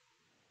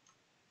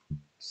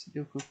 c'est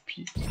des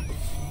copies.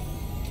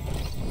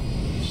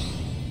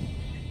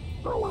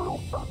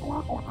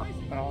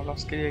 Alors,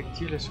 lorsqu'elle est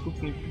active, la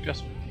soucoupe n'est plus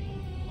perceptible.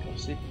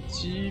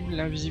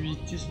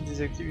 L'invisibilité se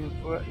désactive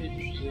une fois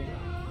épuisée.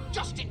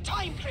 Just in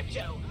time,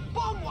 Crypto!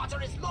 Bombwater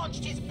has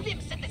launched his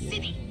blimps at the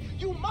city!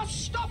 You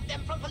must stop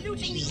them from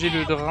polluting the Utiliser le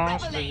air drain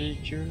with sur le Revelade.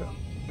 véhicule.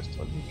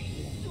 Restera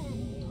déplié.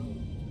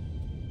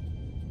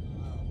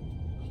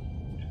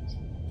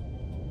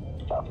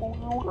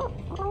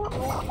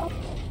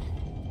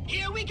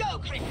 Here we go,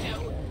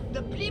 Crypto!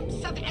 The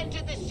blimps have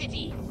entered the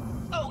city!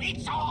 Oh,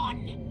 it's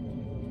on!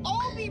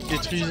 I'll be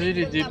Détruisez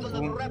les monitoring the level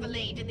dépôts. of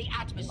Revelade in the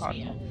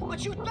atmosphere,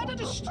 but you'd better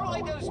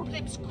destroy those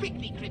blimps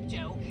quickly,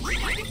 Crypto,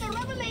 because if the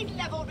Revelade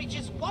level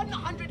reaches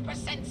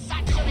 100%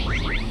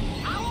 saturation,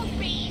 our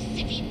Bay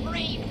City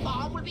brain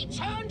farm will be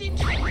turned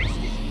into a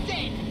useless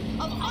den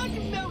of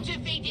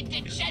unmotivated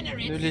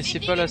degenerates Ne laissez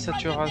sitting pas la in front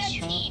of their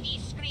saturation. TV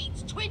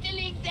screens,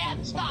 twiddling their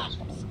thumbs.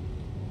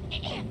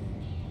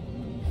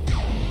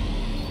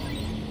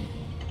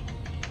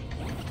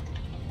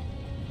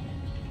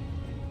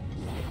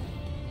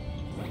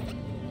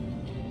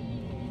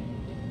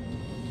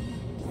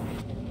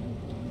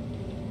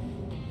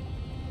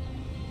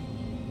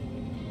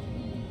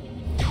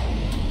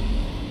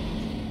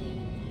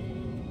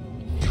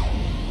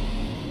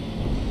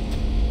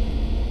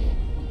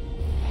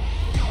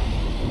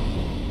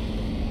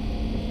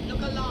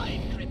 Look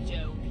alive,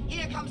 Crypto.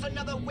 Here comes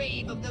another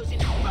wave of those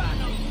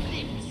infernal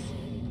blimps.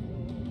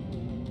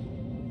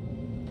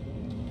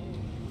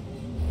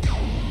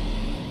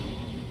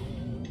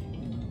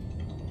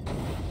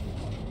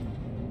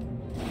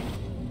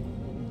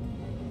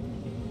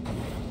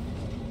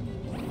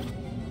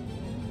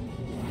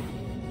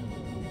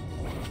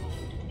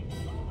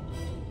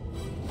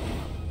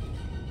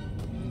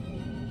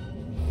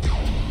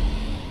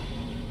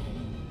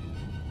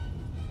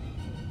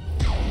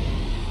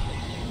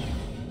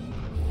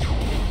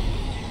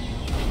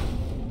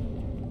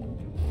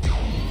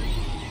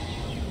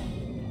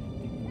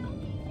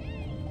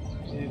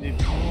 Utiliser des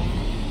dépôts.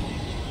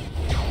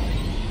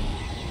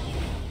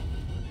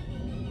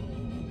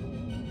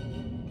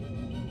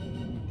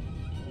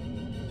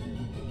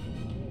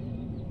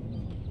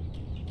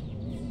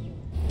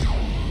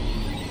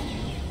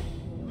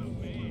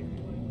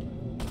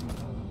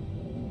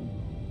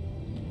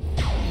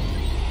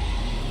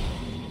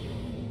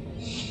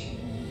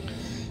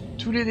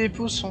 Tous les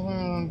dépôts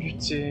sont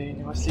butés. Il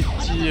nous reste les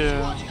petits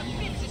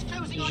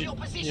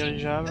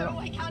dirigeables. No,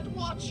 I can't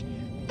watch.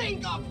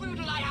 Thank God,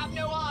 Voodoo, I have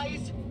no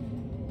eyes.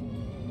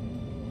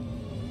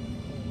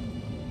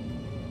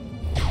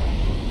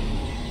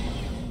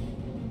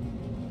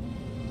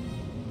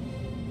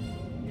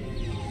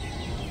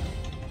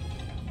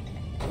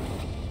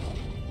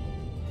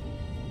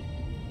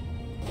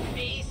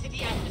 Bay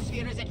City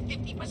atmosphere is at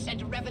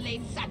 50%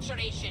 Revelade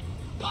saturation.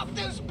 Pop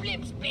those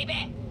blimps,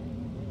 baby!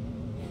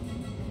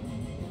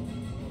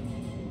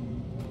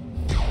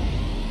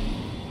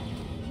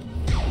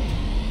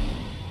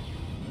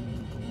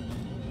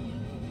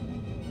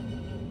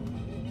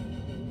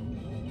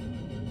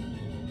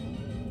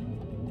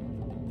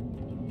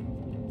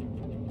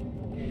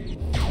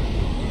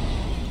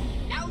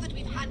 Now that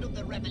we've handled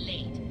the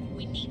Revelade,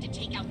 we need to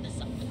take out the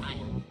supplier.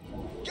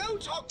 Go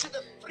talk to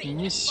the freak and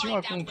Mission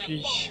find out where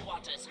accomplie.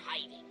 Bombwater's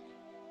hiding.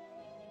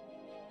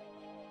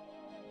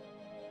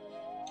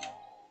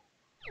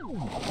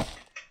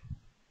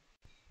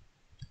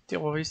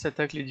 Terroristes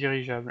attaquent les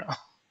dirigeables.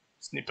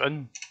 Ce n'est pas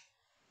nous.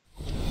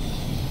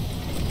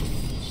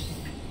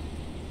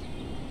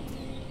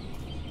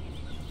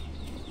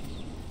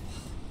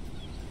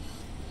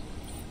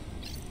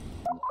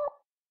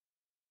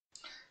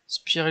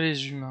 Inspirer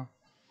les humains.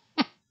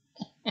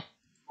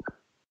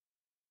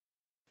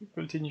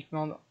 Récolter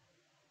uniquement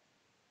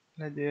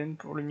l'ADN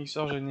pour le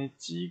mixeur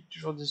génétique,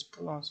 toujours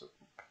dispo dans la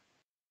soucoupe.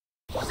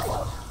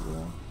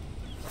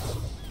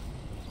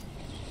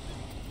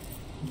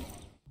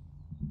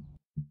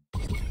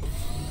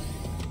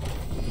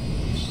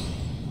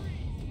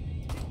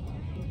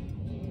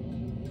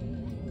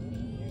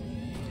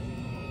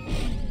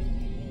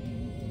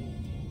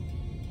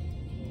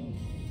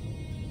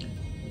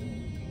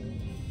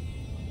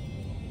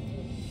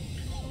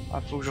 Ah,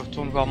 faut que je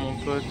retourne voir mon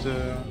pote.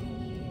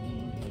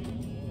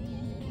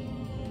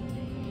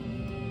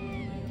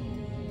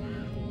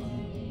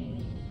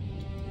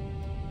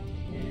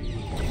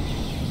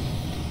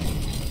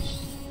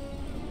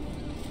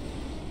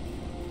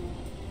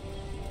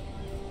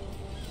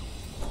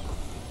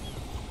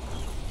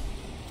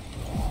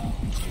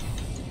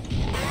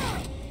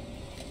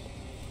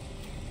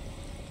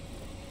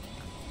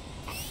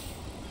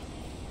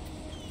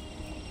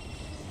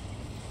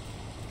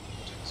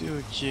 Tout est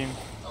ok.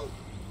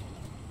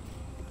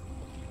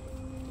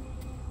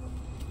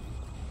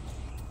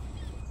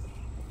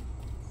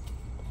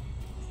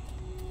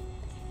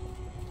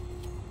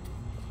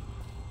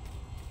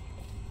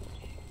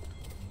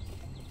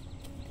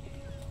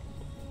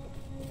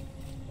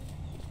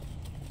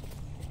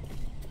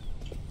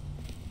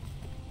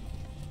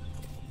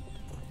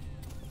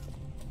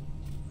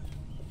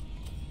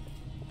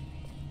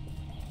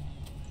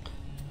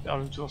 Faire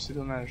le tour, c'est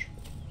dommage.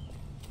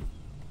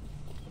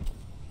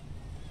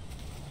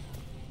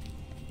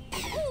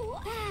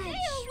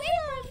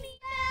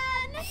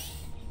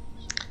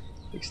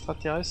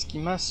 Extraterrestre qui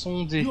m'a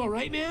sondé. You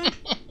alright, man?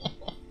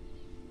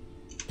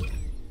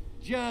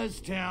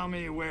 Just tell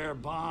me where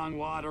Bong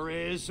Water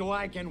is so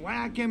I can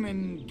whack him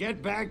and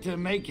get back to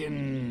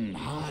making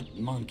hot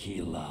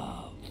monkey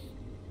love.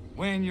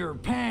 When you're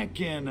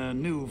packing a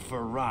new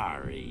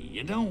Ferrari,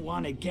 you don't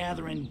want it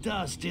gathering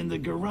dust in the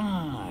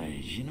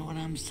garage. You know what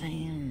I'm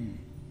saying?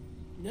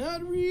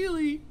 Not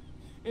really.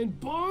 And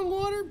Bong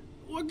Water?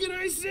 What can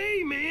I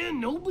say, man?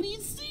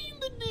 Nobody's seen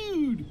the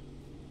dude.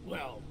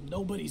 Well,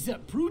 nobody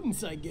except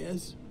Prudence, I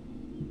guess.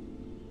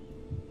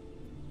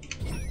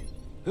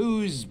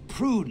 Who's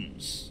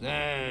Prudence?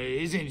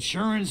 His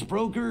insurance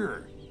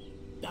broker?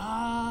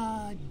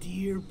 Ah,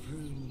 dear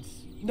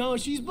Prudence. No,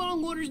 she's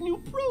Bongwater's new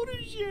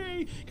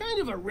protege.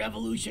 Kind of a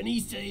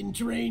revolutionista in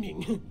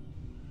training.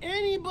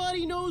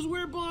 Anybody knows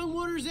where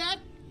Bongwater's at?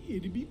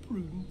 It'd be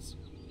Prudence.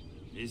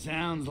 He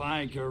sounds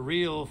like a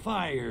real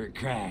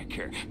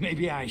firecracker.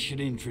 Maybe I should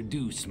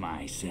introduce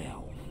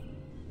myself.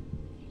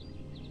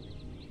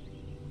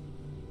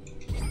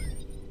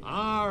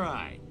 All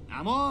right.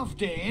 I'm off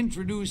to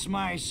introduce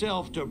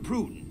myself to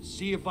Prudence,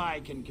 see if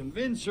I can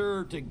convince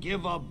her to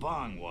give up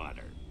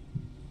Bongwater.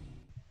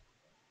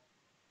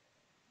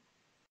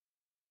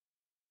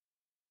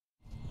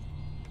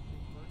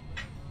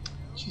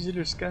 Utilisez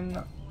le scan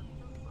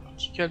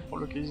vertical pour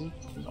localiser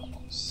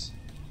Prudence.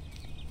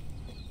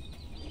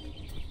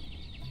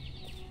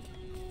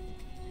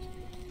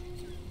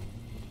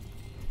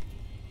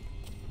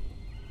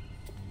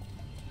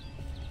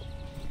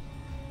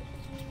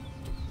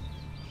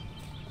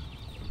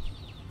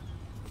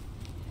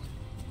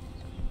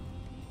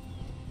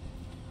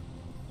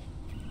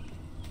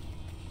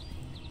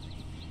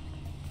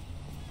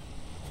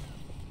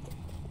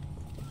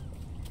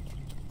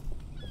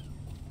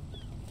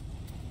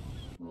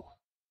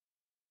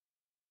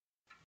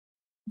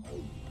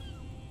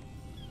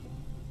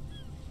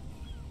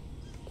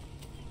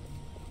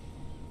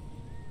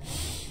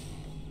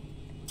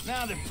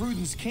 Now that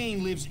Prudence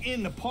Kane lives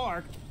in the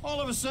park, all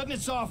of a sudden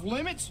it's off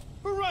limits?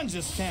 Who runs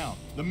this town?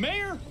 The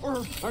mayor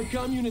or... Our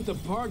commune at the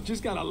park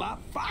just got a lot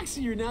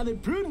foxier now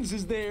that Prudence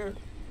is there.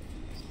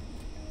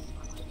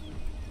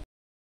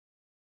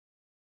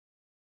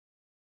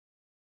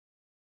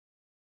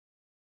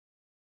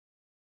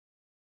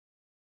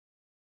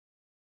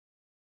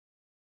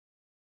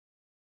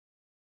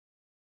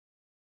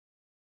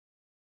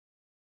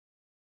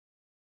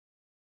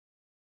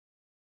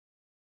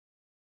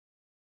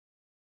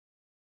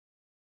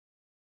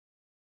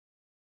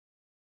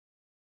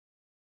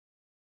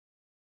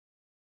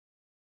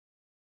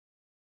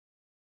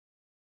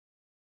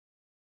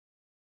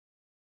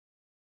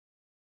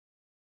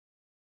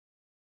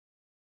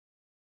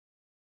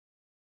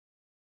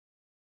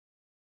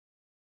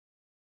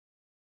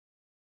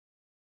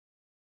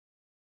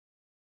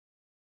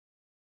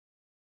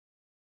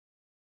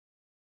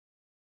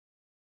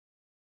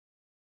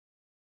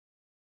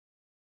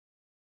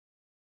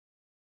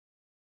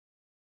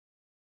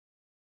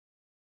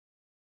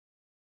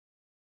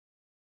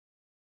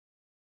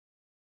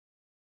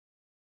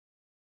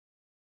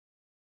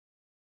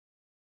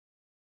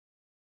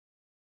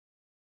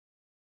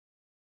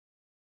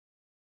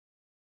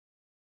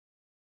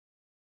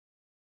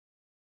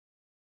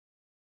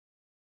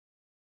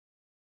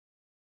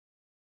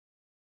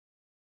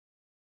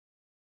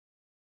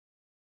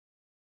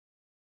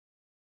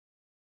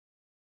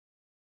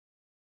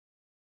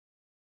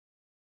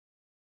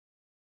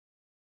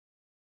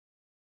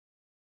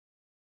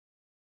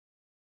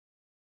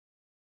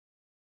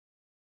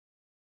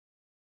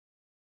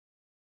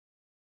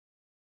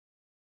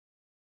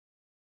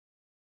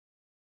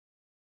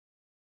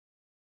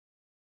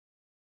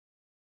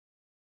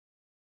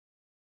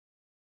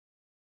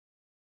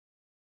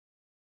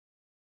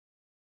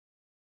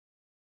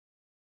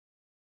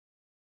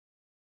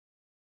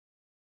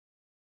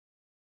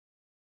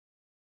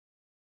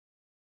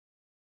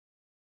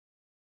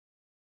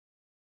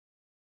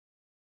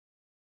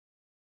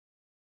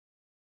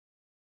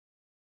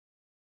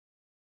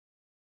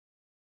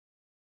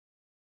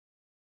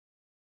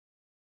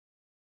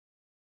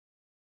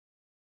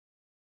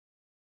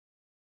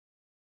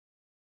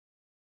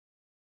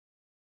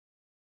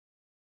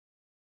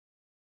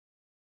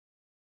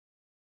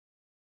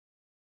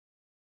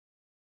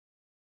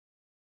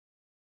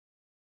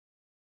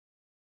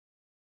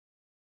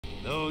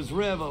 Those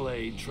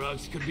Revelade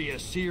trucks could be a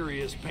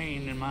serious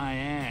pain in my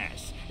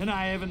ass, and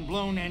I haven't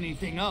blown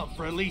anything up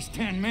for at least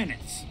 10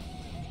 minutes.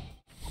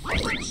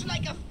 Much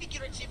like a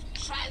figurative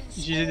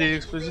Utiliser des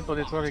explosifs pour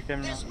détruire les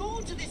camions. There's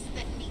more to this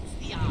than meets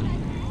the eye.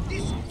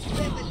 This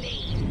clever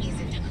lane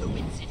isn't a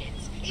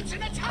coincidence. It's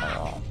an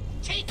attack.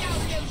 Take out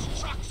those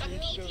trucks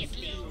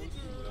immediately.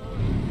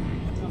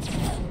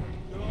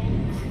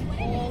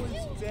 All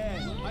is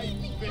dead. I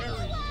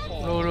buried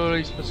Paul. Oh là là,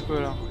 il se passe quoi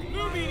là?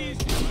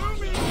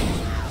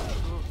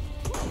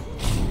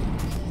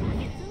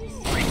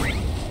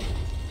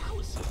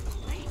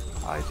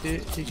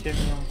 Arrêtez les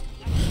camions.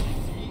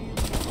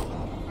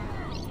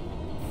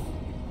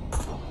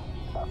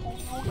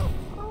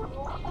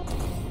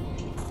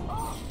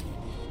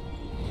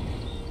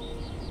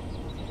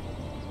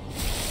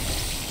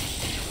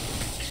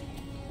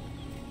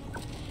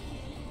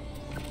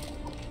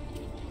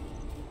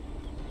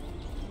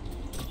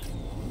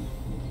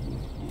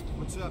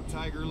 What's up,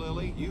 Tiger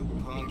Lily? You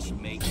punks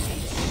make me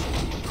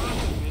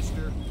sick,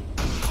 mister.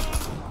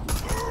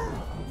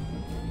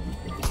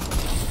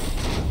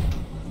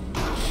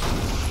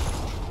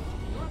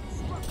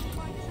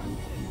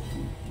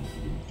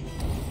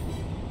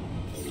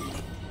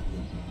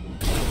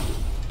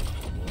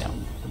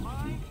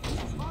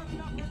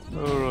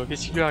 Oh là,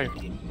 qu'est-ce qui lui arrive?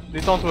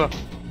 Détends-toi.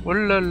 Oh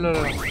là là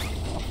là.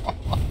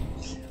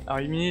 Alors,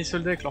 éliminer les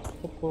soldats avec leur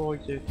propre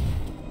roquette.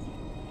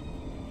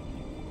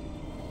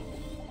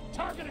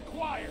 Target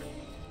acquired.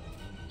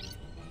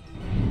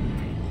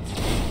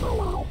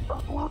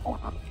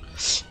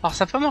 Alors,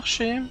 ça n'a pas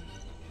marché.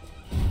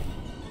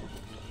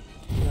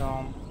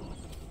 Alors...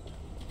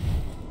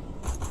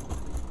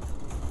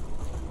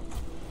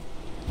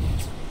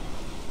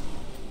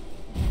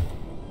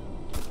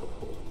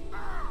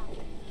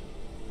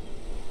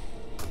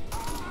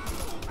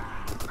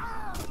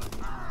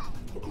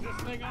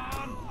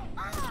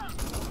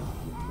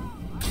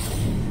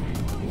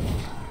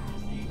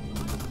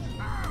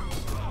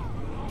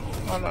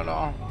 Oh là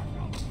là.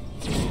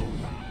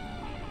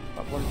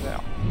 Pas pour le faire.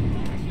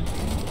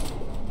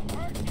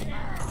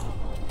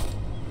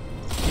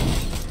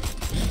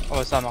 Oh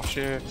bah ça a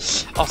marché.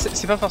 Alors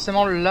c'est pas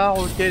forcément la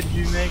roquette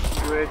du mec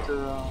qui doit être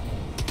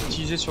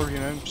utilisée sur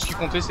lui-même. Ce qui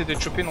comptait c'était de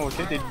choper une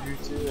roquette et de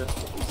buter.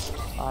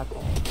 Ah,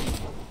 attends.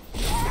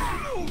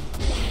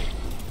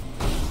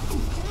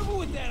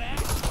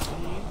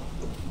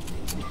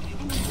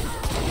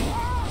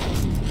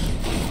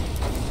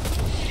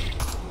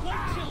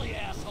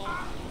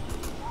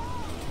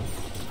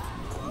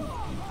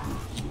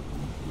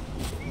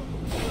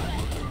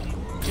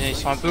 Ils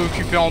sont un peu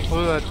occupés entre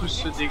eux à tous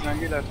se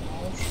déglinguer la tronche.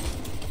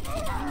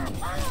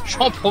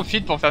 J'en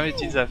profite pour faire mes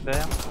petites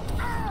affaires.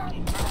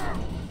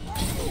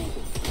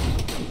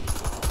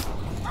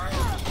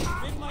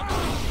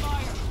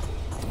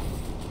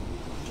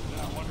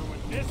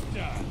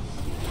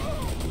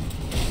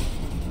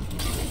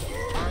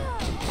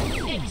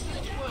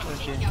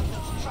 Ok.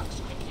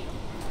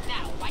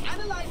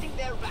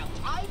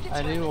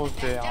 Allez au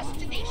repère.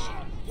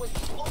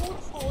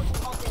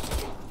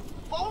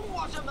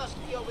 Water must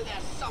be over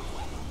there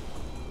somewhere.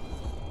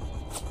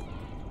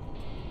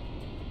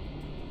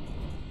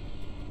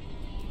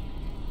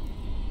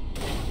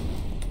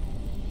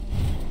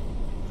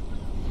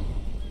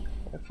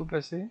 Il faut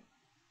passer.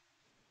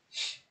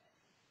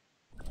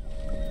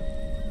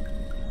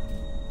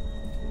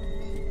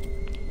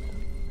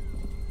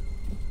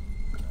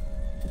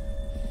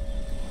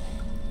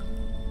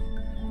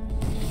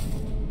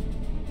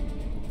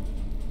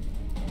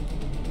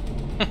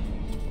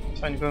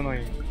 C'est une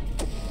connerie.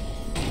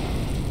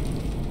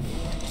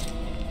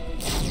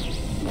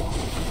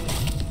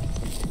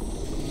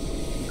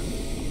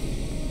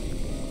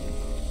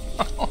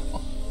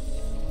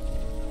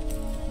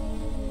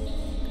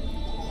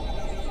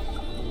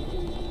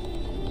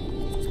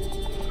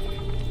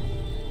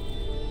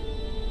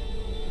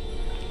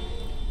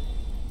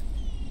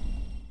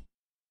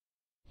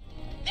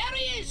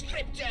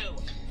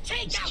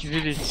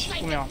 Esquiver les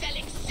tirs. Merde.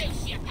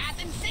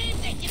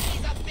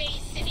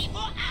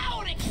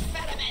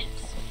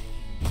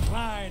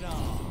 Right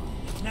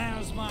on.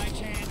 Now's my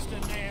chance to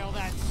nail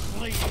that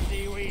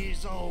sleazy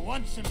weasel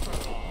once and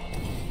for all.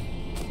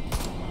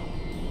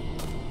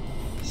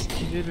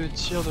 Esquiver le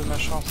tir de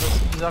machin, ça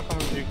c'est bizarre comme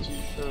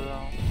objectif.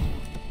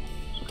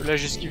 Parce que là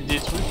j'esquive des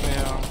trucs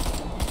mais...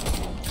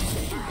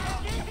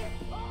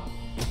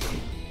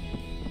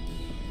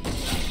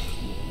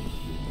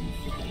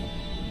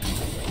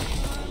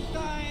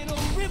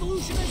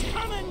 Revolution is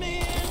coming, man!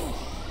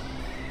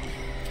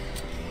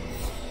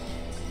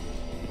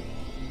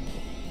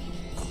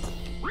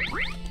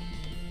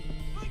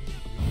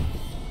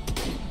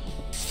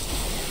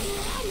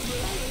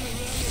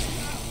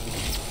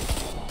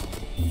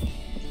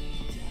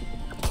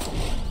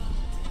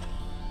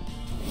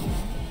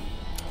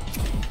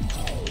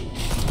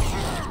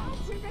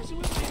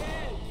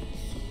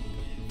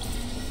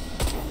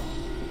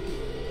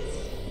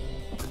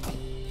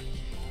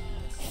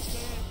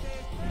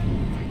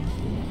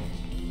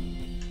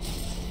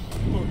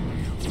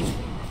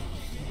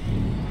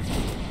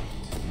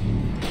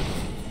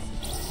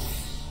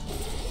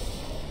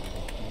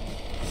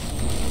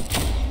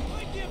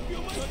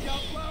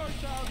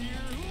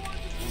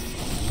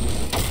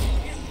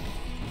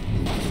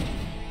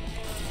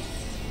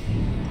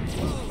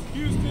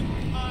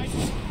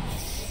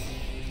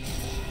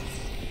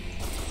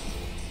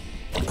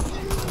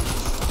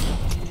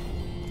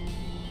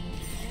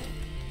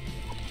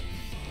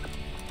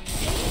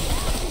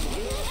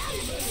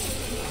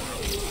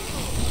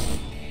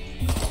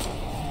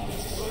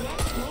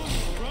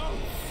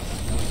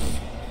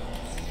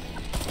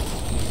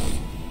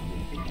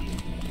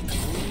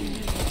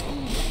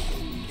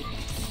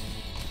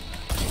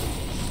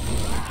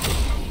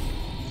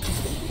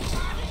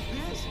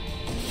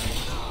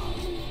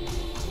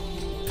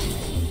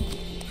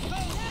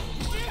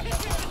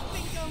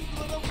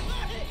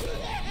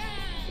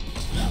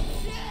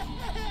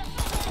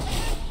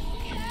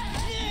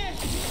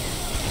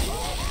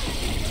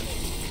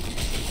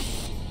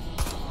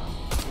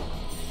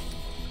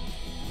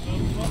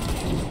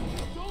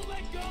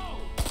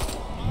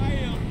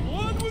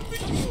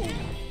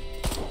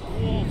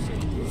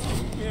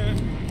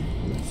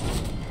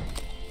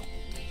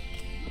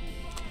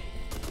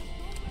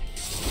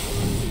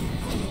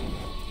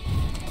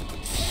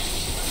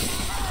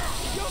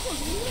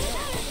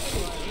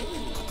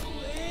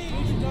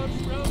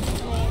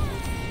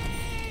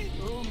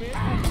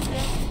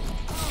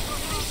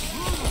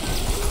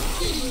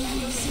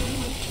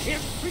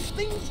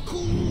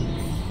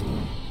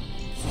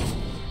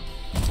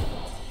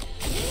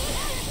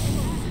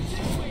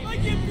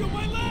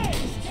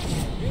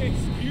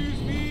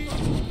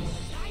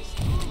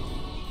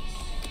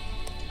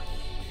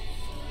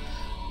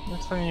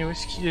 Putain, mais où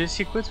est-ce qu'il est?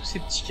 C'est quoi tous ces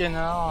petits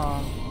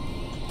canards?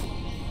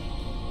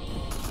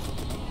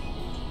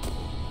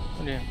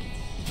 Allez.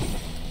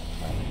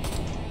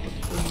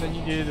 Pas une bonne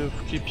idée de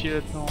foutre les pieds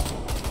là-dedans.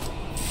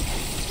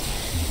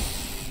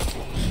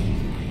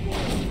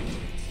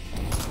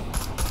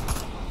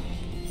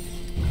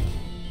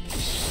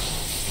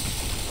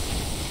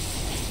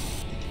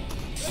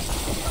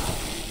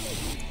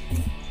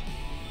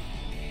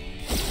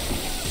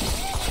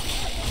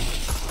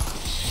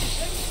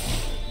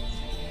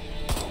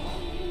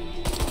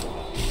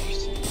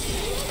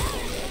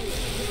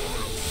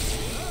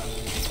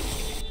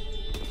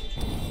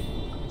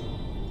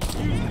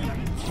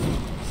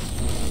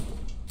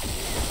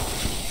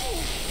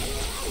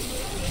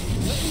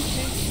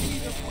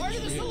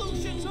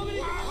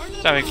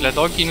 Avec la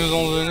drogue qu'ils nous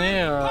ont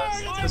donnée,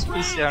 c'est très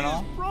spécial,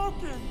 hein.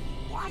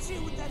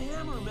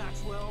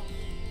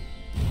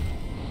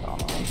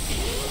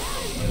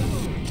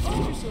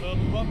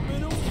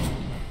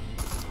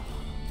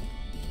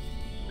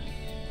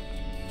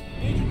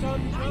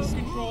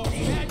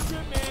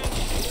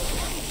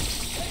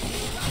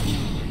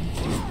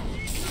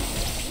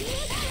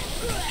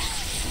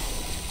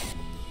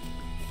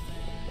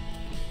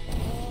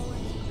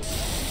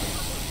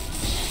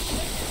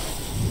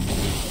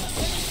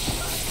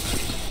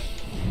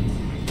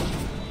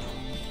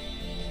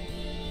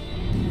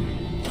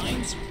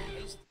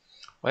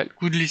 Ouais, le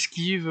coup de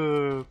l'esquive,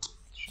 je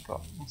sais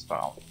pas, c'est pas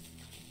grave.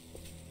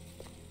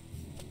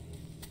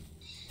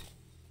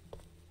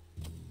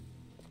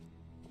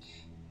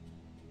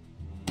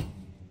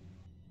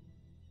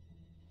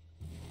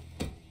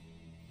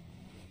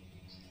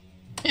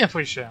 Il a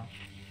pris cher.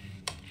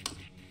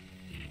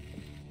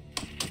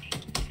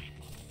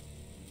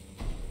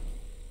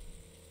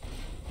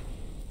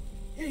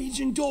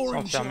 Agent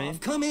Doranshov,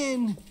 come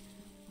in.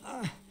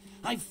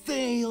 I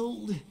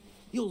failed.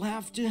 You'll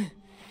have to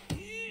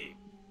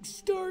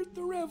start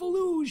the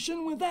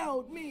revolution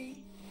without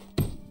me.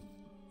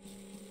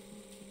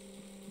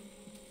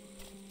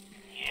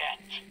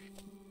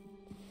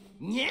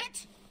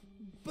 Yet?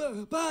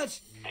 But...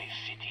 This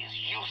city is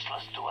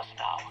useless to us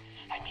now.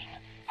 I mean,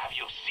 have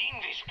you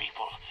seen these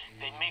people?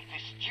 They make the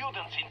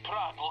students in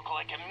Prague look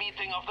like a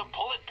meeting of the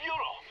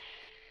Politburo.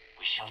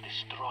 We shall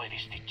destroy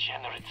this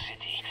degenerate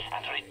city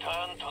and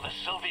return to the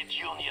Soviet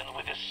Union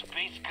with the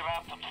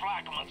spacecraft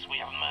fragments we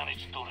have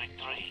managed to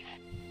retrieve.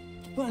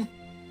 But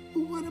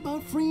what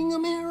about freeing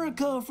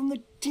America from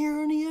the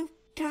tyranny of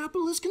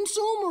capitalist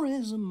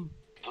consumerism?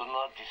 Do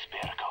not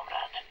despair,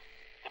 comrade.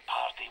 The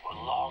party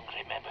will long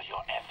remember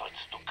your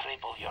efforts to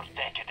cripple your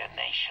decadent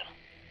nation.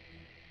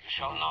 You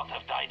shall not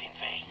have died in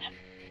vain,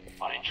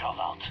 or in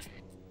Chalvat.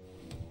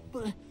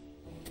 But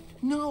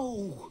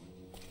no!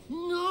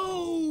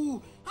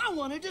 No! I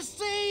wanted to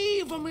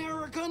save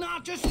America,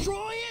 not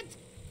destroy it!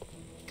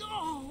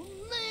 Oh,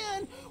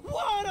 man!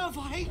 What have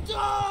I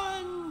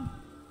done?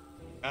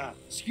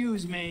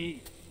 Excuse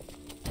me.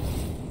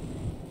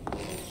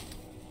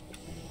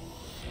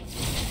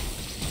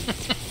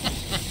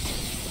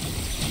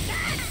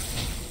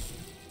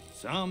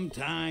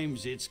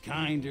 Sometimes it's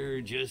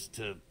kinder just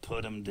to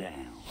put them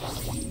down.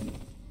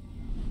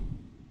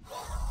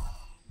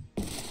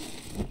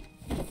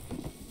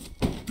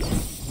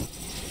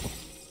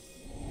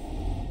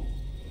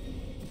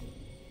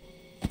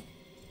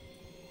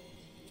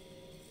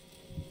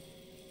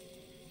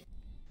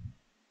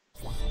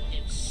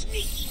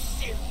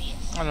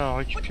 Alors,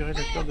 récupérer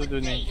le cœur de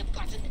données.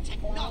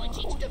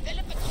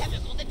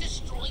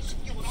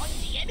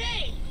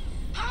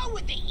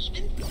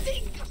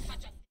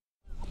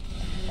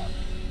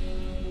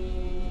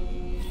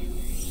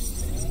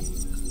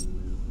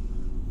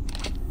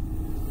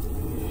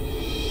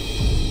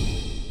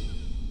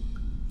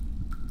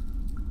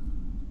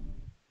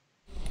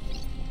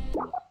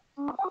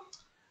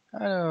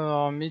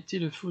 Alors, mettez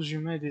le faux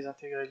humain et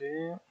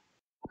désintégrez-les.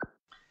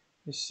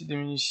 Laissez des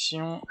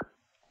munitions.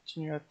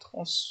 Continuez à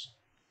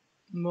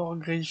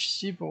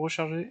transmorgrifier pour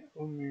recharger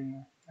au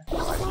mune.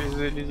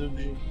 Avec les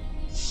objets.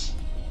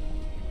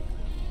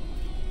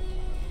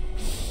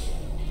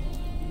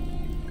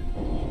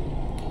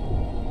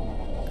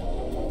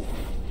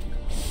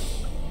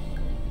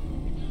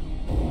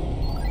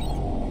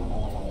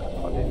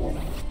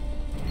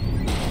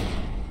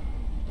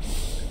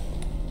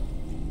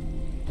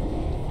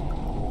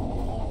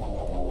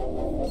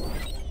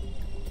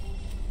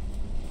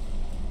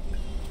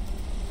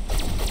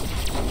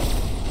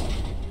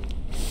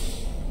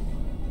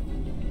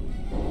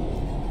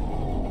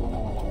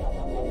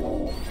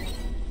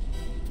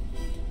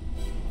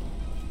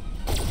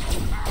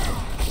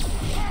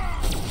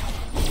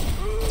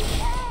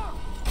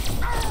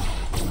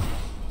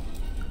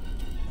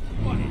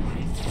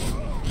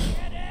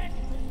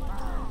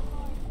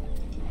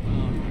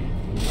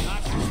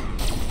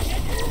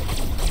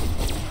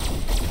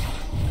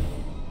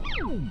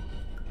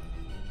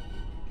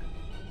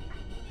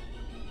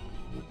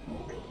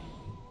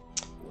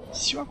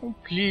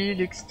 Accompli,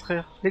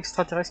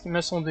 l'extraterrestre qui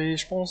m'a sondé.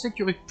 Je pensais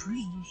qu'il y aurait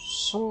plus de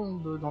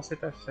sondes dans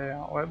cette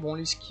affaire. Ouais, bon,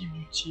 l'esquive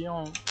du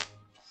tir.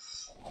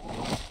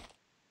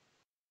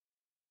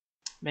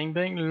 Bang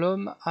bang,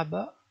 l'homme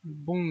abat le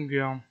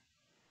bong.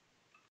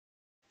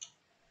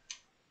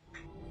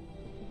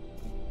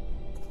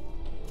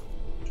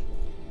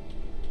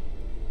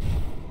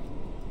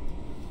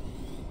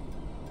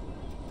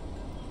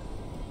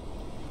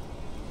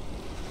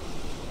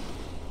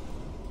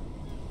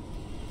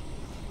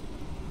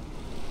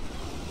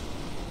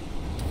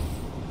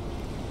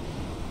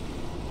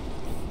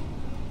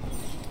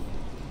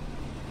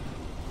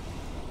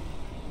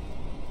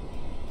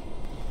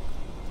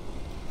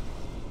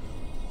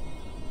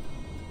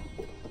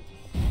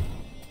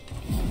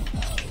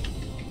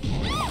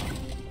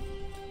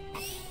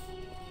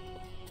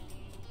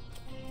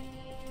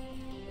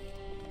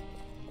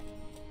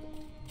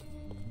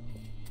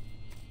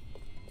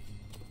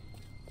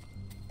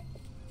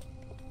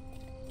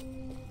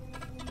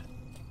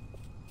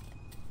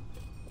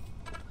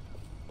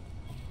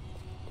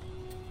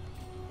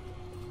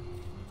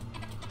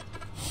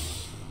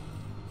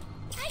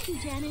 Thank you,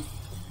 Janice.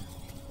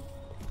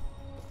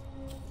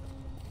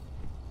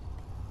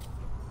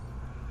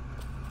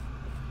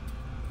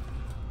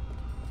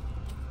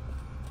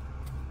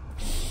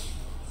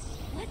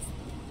 What's...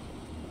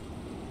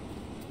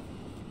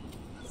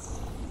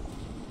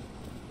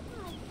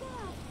 Oh,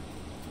 God.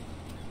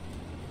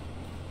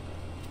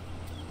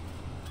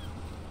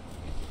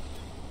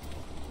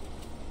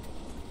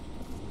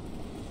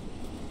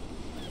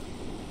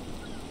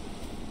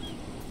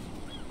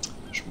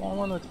 Je m'en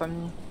rends notre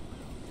ami.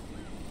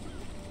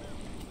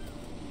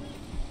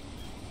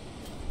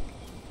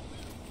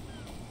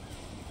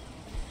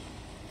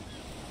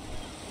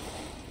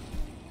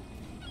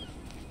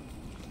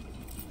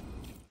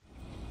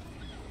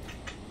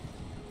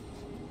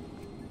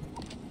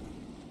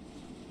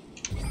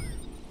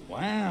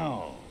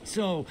 Wow.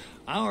 So,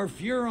 our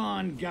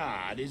Furon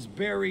god is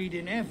buried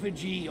in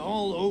effigy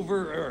all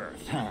over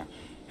Earth, huh?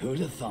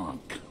 Who'da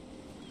thunk?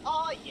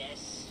 Ah,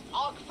 yes.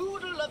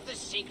 Arkvoodle of the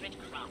Sacred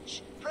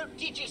Crotch.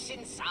 Prodigious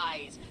in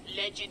size,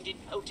 legend in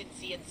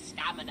potency and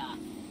stamina.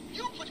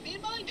 You put me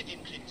in mind of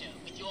him, Crypto,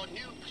 with your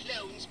new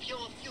clone's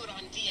pure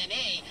Furon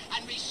DNA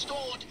and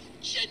restored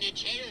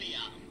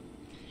genitalia.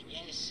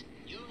 Yes,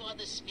 you are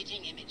the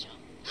spitting image of...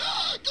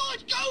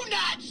 Good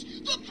gonads!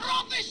 The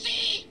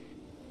prophecy!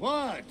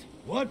 What?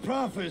 What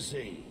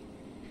prophecy?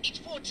 It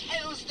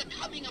foretells the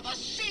coming of a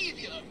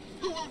savior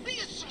who will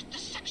reassert the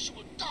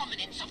sexual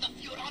dominance of the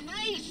Furon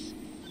race.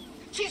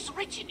 'Tis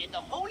written in the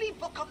holy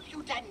book of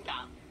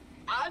Pudenda.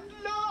 And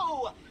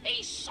lo,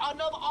 a son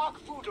of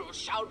Arkvoodle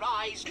shall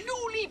rise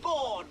newly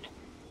born.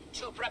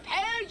 To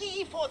prepare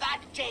ye for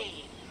that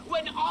day,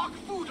 when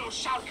Arkvoodle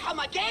shall come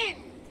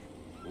again.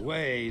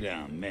 Wait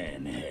a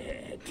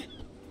minute.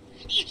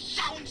 It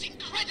sounds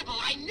incredible,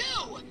 I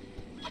know.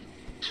 But,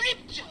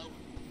 Crypto,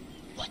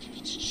 what if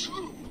it's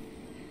true?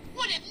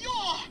 What if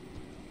you're...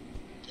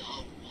 the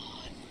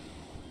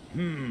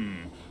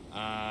one?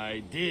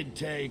 I did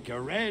take a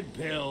red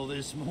pill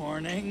this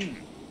morning.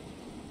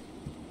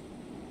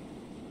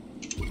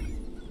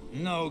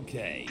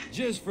 Okay,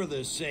 just for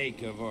the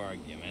sake of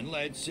argument,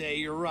 let's say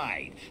you're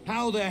right.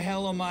 How the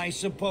hell am I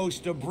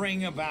supposed to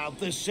bring about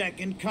the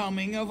second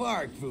coming of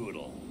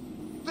Arkvoodle?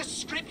 The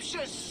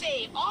scriptures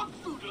say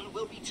Arkvoodle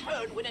will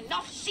return when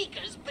enough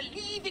seekers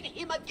believe in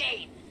him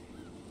again.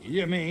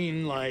 You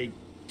mean like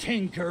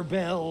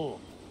Tinkerbell?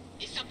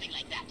 Something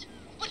like that.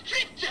 But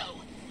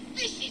Crypto,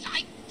 this is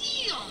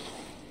ideal!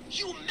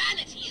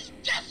 Humanity is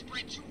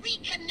desperate to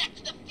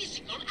reconnect the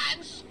physical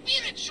and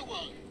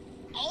spiritual.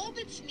 All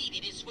that's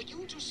needed is for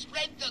you to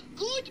spread the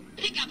good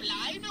pickup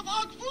line of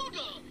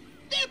Arkvoodle.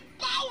 They're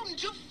bound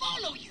to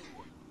follow you.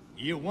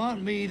 You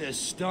want me to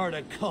start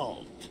a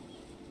cult?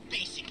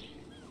 Basically.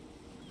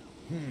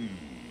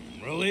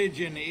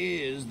 Religion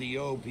is the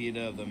opiate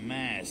of the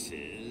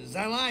masses.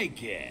 I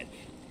like it.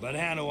 But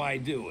how do I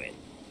do it?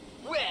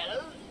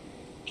 Well,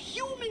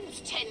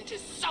 humans tend to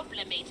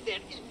sublimate their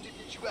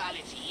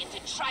individuality into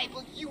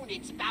tribal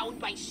units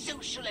bound by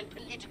social and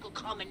political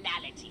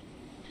commonality.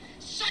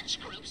 Such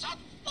groups are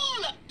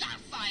full of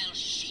docile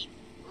sheep,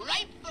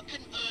 ripe for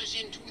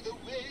conversion to the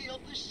way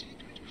of the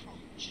Sacred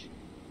Crotch.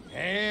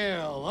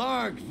 Hail,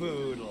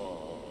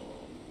 Arkvoodle!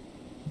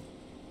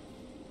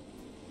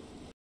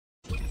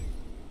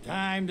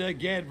 Time to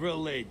get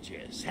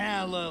religious.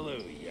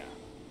 Hallelujah.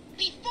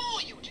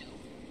 Before you do,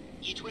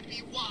 it would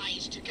be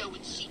wise to go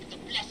and seek the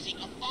blessing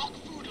of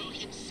Arkvoodle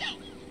himself.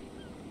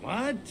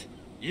 What?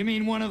 You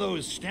mean one of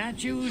those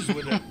statues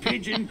with a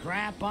pigeon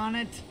crap on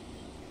it?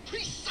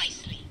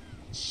 Precisely.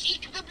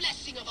 Seek the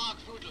blessing of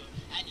Arkvoodle,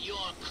 and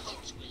your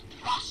cult will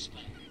prosper.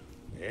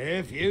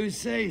 If you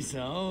say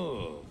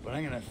so, but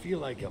I'm gonna feel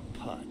like a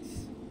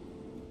putz.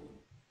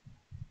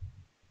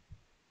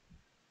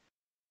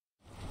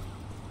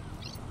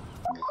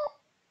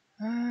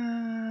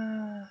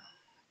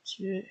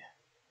 Tuer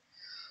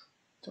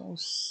au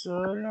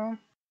sol.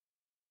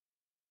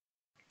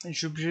 Et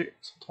j'ai obligé de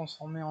se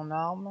transformer en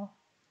arme.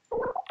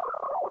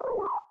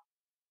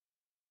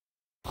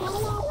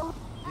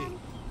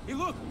 Hey,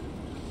 look!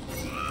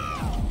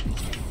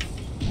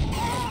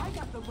 I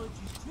got the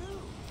munchies too.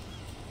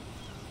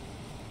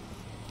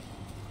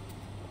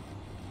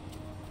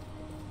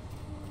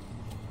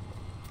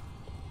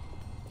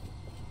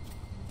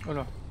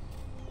 Voilà.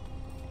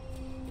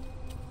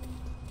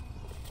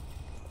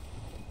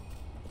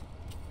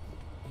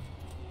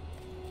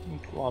 On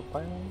court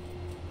après.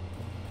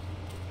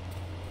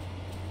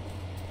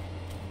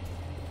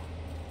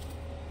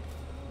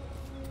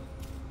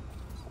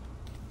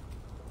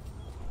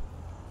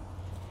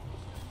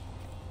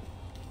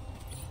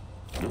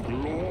 The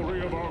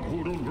glory of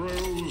Arkwoodle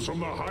grows from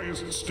the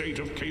highest state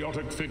of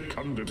chaotic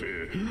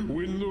fecundity.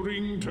 When the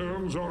ring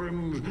turns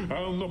orange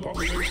and the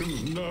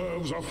population's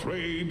nerves are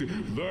frayed,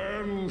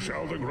 then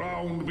shall the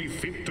ground be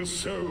fit to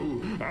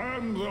sow,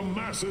 and the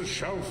masses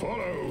shall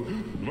follow.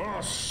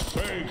 Thus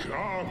spake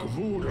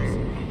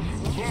Arkwoodle.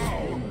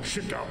 Bow,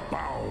 chicka,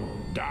 bow,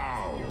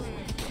 down.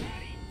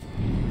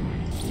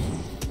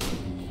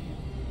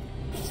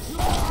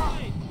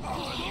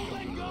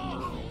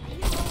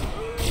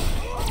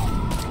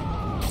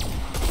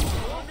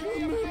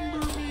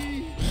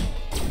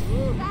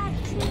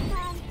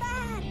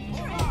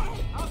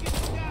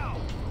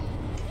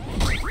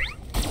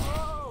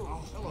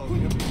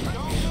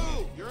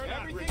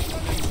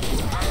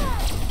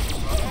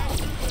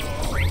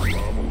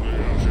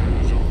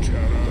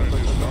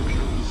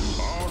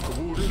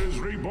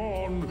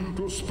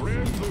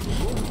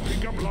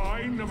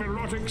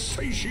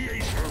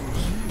 Satiation.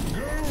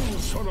 Go,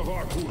 son of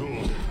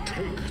Arkwoodle,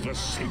 take the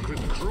sacred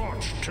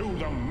crotch to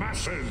the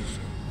masses.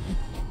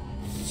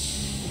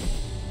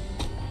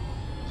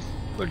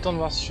 Pas le temps de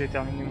voir si j'ai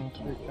terminé mon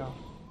truc là.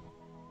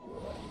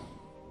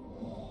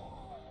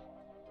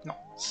 Non.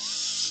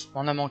 On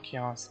en a manqué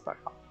un, c'est pas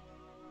grave.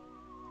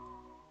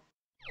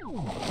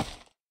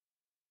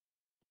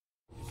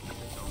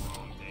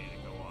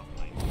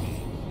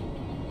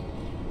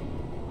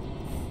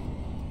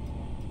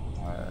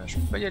 Je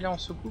peux pas y aller en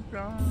soucoupe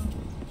là.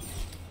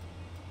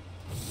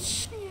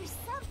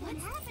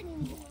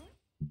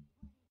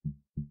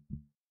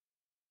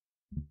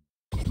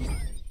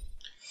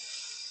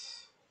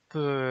 On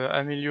peut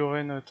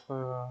améliorer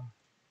notre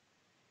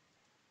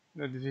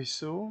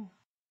vaisseau.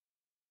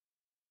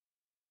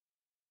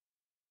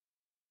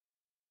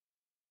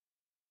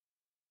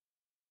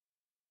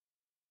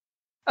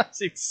 Ah,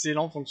 c'est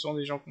excellent en fonction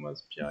des gens qu'on va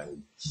aspirer.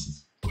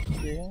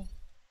 Okay.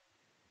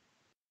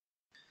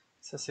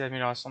 Ça c'est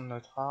l'amélioration de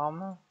notre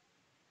arme.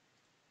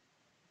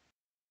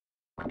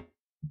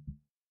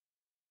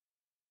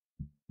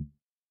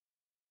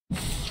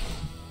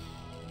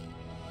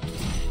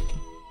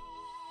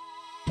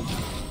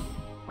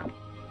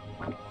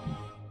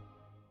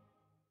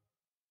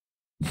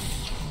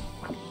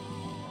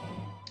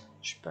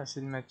 J'ai pas assez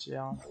de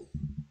matière.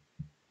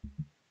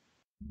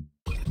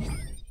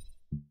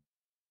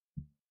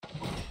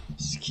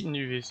 Skin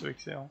du vaisseau,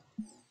 excellent.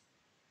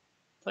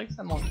 C'est vrai que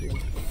ça manquait.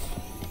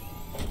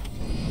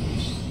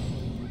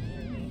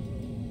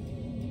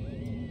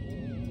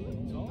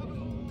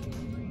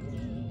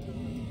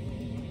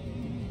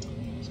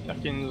 J'espère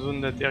qu'il y a une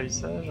zone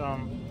d'atterrissage.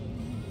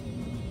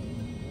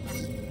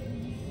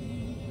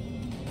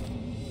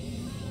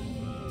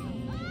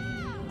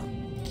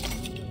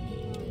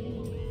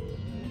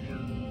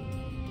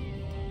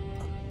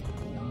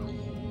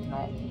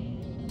 Non.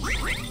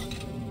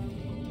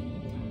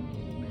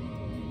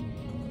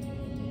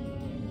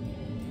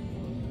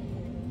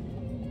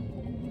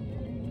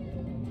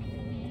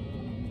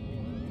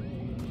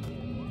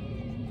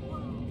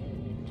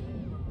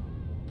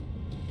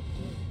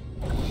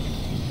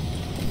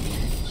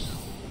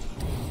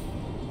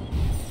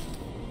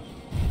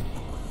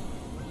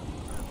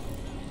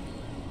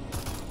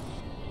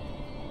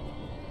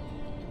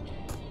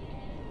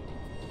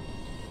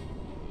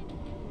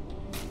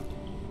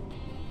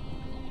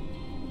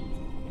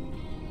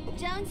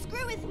 Don't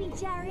screw with me,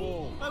 Jerry.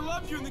 Oh, I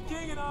love you and the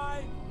king and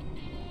I.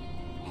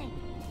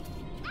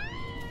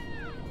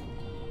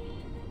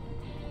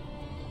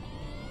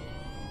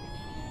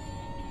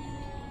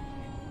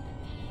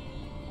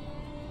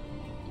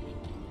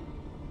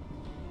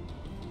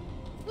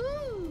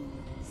 Ooh,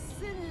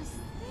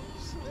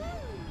 synesthesia.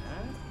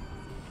 Huh?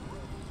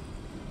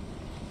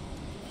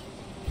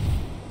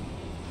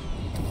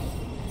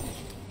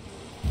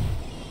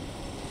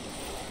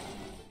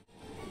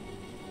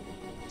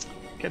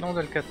 Canon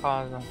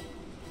d'Alcatraz.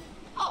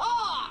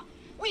 Ha!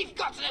 We've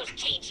got those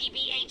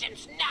KGB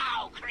agents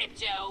now,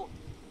 Crypto!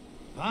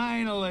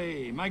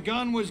 Finally! My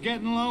gun was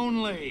getting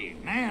lonely.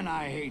 Man,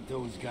 I hate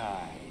those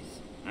guys.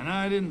 And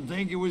I didn't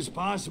think it was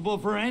possible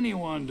for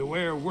anyone to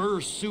wear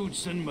worse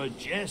suits than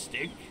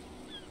Majestic.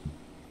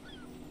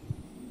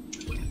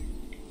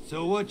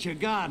 So what you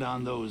got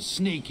on those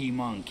sneaky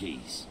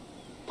monkeys?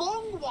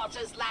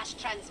 Bongwater's last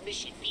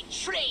transmission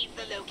betrayed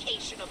the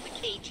location of the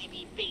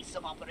KGB base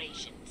of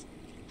operations.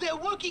 They're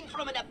working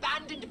from an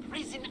abandoned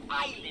prison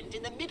island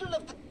in the middle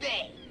of the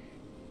bay.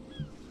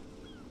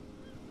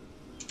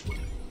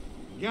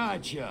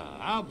 Gotcha.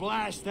 I'll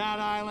blast that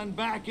island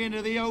back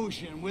into the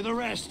ocean with the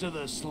rest of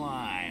the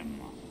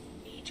slime.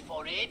 Wait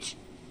for it.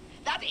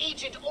 That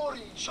agent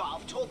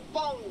Orangeov told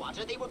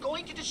Bongwater they were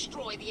going to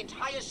destroy the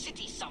entire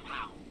city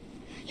somehow.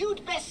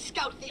 You'd best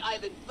scout the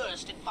island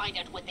first and find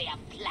out what they have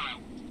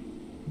planned.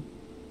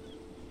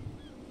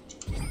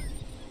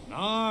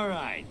 All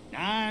right,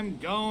 I'm I'm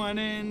going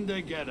in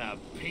to get a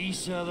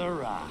piece of the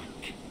rock.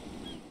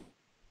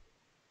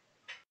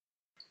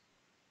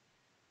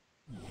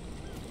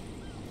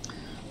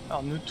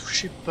 Alors ne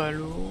touchez pas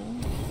l'eau.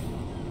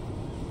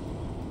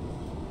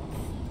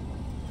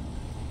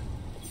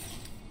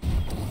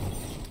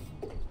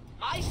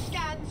 My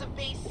scans of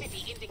Bay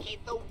City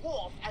indicate the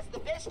wharf as the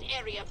best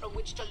area from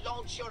which to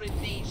launch your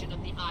invasion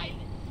of the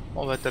island.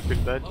 On va taper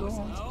le bateau.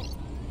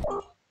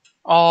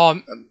 Oh,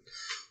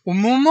 au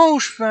moment où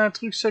je fais un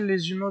truc, seuls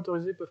les humains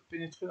autorisés peuvent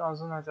pénétrer dans la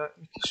zone intérieure.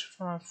 Mais qu'est-ce que je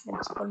fais un fou?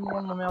 C'est pas le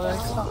moment de m'emmerder avec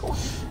ça.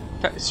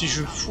 Enfin, si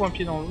je fous un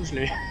pied dans l'eau, je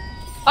les...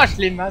 Ah, je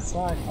les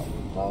massacre.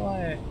 Ah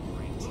ouais.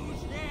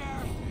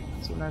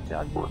 Zone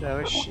interdite. Bah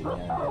ouais, je sais bien.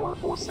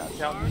 C'est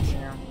interdit.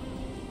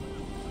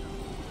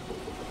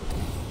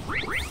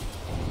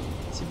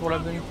 C'est pour la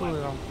bonne cause.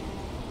 Hein.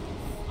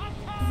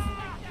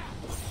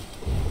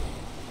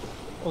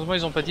 Heureusement,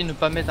 ils ont pas dit ne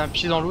pas mettre un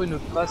pied dans l'eau et ne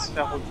pas se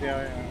faire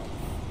repérer.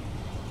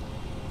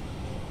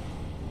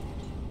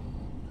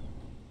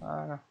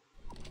 Voilà.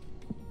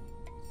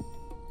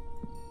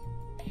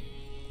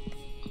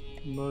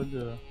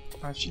 Mode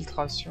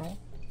infiltration.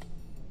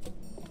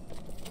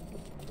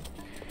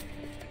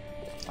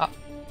 Ah.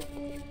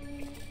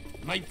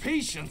 My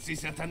patience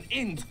is at an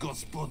end,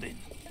 Gospodin.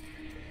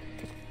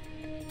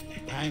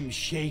 I'm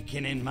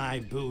shaking in my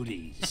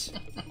booties.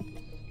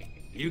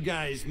 You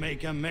guys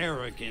make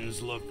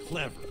Americans look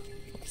clever.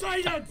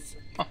 Silence!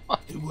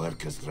 The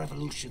workers'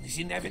 revolution is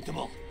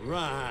inevitable.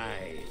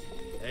 Right.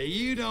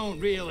 You don't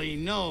really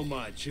know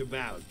much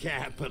about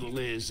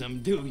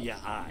capitalism, do you,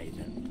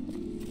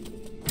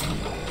 Ivan?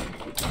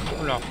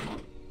 Oula.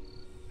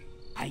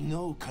 I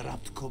know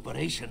corrupt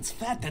corporations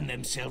fatten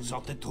themselves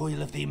off the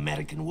toil of the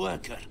American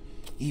worker,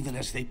 even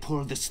as they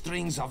pull the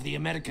strings of the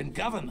American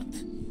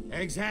government.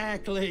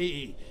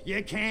 Exactly.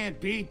 You can't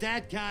beat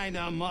that kind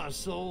of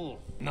muscle.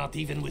 Not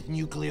even with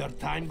nuclear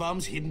time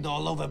bombs hidden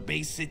all over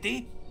Bay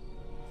City?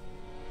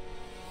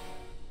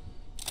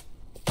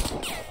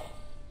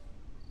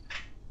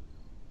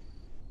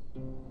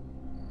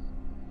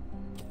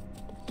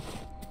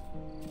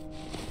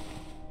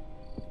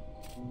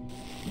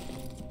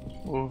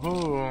 Oh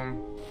oh.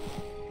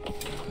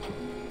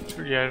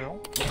 Joli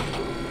agent.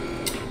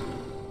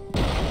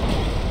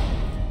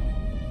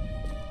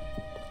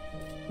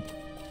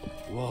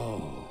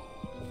 Whoa.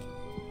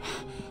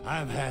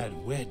 I've had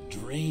wet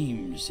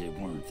dreams that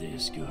weren't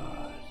this good.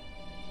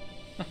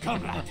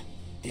 Comrade,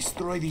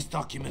 destroy these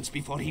documents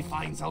before he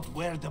finds out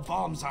where the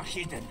bombs are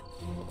hidden.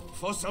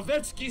 For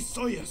Sovietsky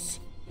Soyuz.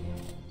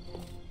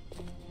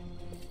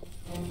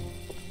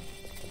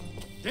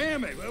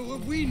 Damn it,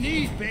 we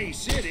need Bay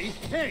City.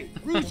 Hey,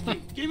 Ruski,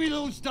 give me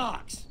those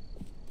docks.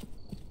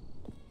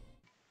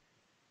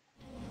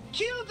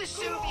 Kill the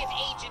Soviet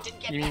agent and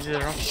get Limiter les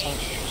gens qui sont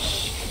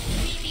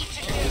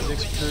des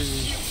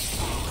explosifs.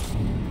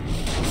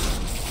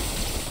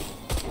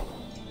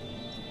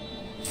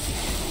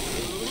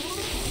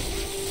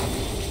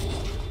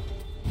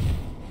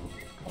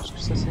 Je pense que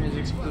ça c'est mes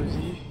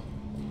explosifs.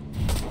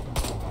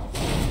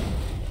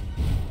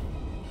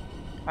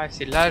 Ah,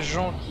 c'est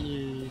l'agent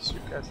qui se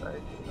casse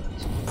avec les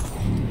explosifs.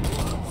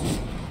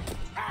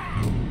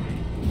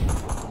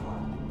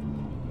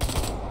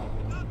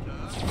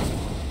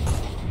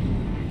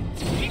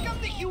 Pick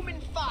up the human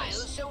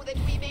file so that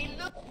we may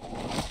look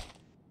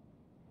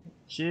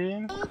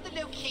at the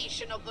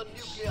location of the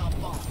nuclear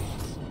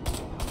bombs.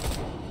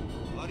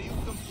 Are you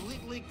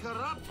completely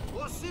corrupt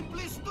or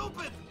simply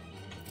stupid?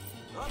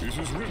 It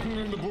is written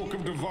in the Book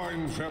of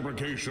Divine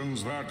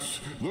Fabrications that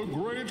the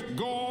great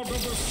god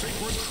of the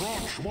sacred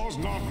crotch was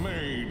not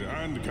made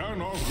and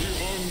cannot be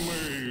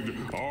unmade.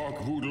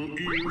 Arkvoodle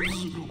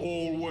is,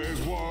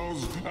 always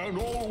was, and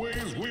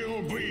always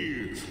will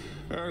be.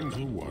 And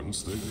for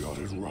once they got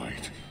it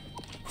right.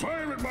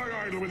 Fire at my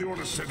idol with your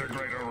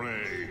disintegrator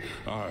ray.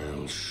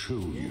 I'll show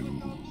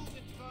you.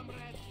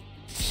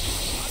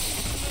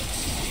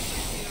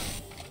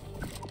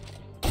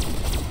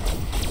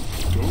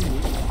 Don't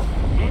worry.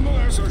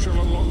 Nonetheless, I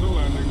shall unlock the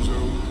landing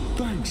zone.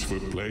 Thanks for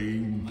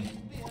playing.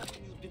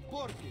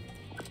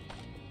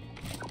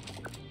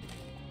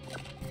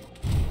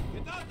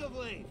 Get out of the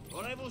lane,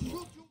 or I will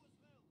shoot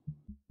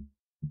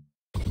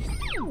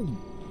you.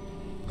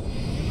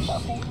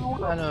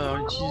 Alors,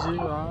 utiliser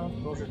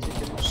pour jeter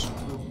quelques sous.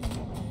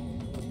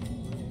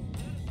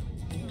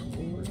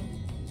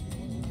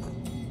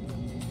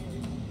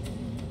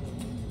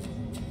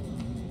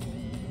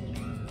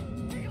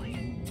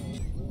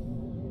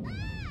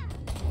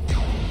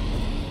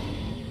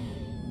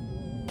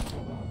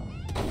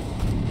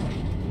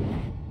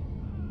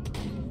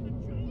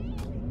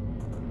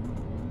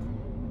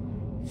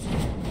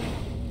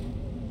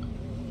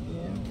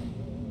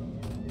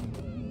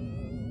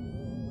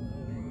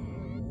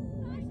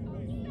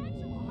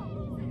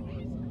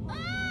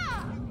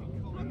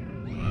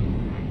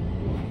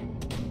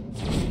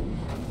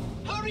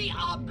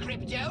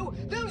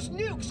 Those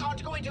nukes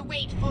aren't going to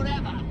wait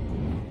forever.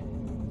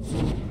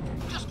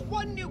 Just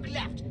one nuke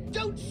left.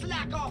 Don't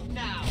slack off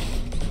now.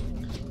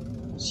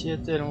 On s'y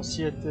attelle, on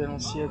s'y attelle, on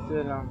s'y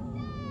attelle.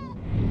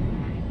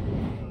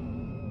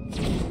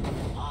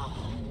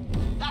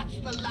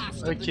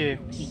 Ok,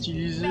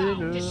 utiliser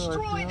le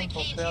Reprobed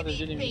pour faire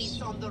des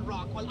émissions.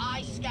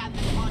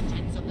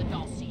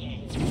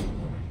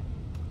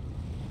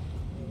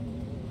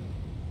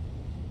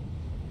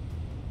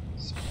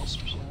 C'est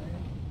conspiré.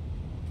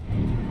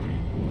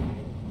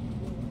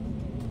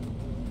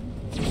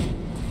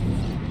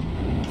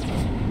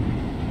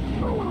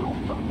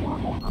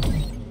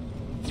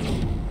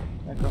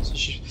 D'accord, c'est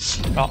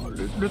chiffre. Alors,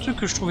 le truc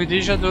que je trouvais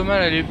déjà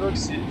dommage à l'époque,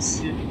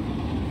 c'est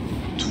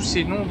tous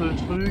ces noms de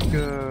trucs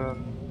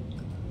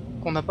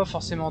qu'on n'a pas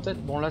forcément en tête.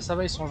 Bon, là ça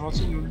va, ils sont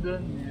gentils, ils nous le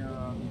donnent, mais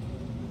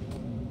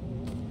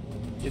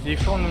il y a des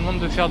fois on nous demande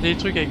de faire des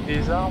trucs avec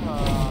des armes.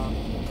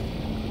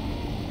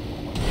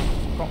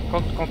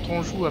 Quand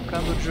on joue à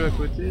plein d'autres jeux à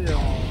côté, on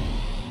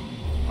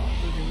a un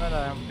peu du mal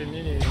à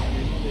imprimer les noms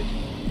des trucs.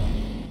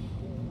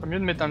 Faut mieux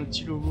de mettre un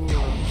petit logo.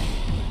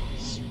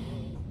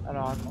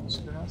 Alors attends, parce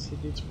que là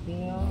c'est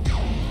détruire.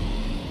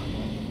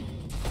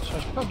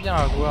 J'arrive pas bien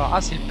à voir.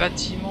 Ah, c'est le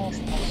bâtiment, je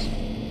pense.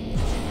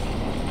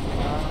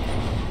 Voilà.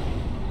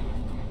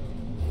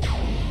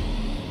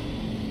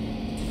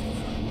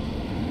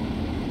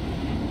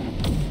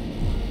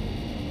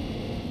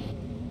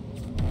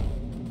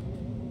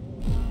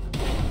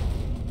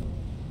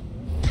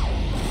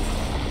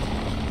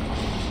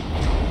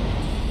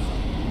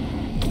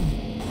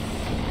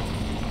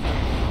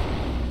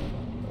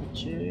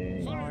 Ok,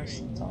 il en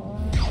reste un,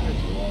 c'est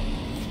tout.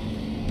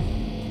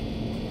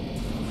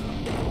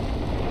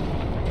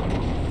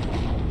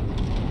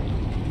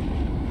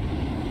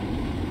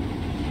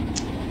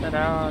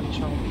 Tada, les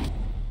gens.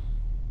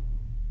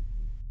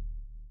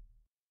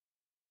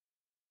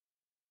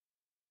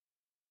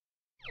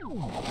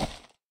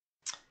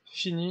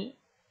 Fini.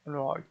 Le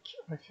rock.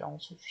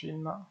 Référence au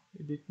film.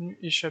 Les détenus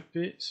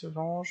échappés se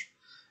vengent.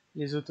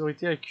 Les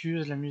autorités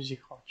accusent la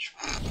musique rock.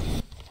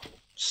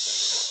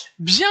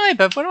 Bien, et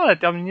ben voilà, on a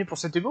terminé pour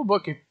cette évo,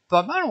 qui est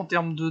pas mal en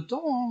termes de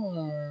temps, hein.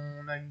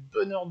 On a une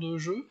bonne heure de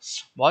jeu.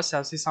 Bon, c'est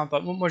assez sympa.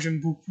 Moi j'aime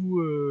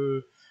beaucoup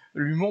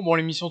l'humour. Bon,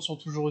 les missions sont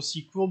toujours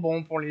aussi courtes.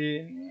 Bon, pour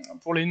les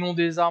noms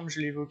des armes, je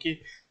l'ai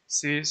évoqué,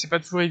 c'est pas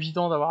toujours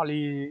évident d'avoir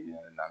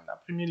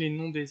d'imprimer les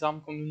noms des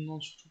armes qu'on nous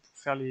demande, surtout pour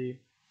faire les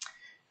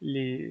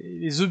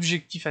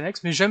objectifs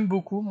annexes. Mais j'aime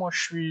beaucoup, moi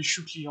je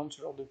suis client de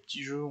ce genre de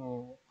petits jeux.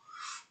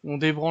 On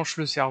débranche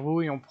le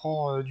cerveau et on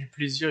prend du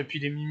plaisir, et puis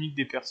les mimiques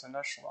des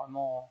personnages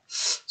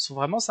sont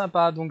vraiment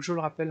sympas. Donc je le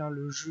rappelle, hein,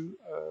 le jeu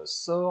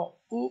sort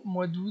au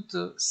mois d'août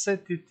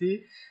cet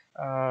été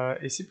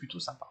et c'est plutôt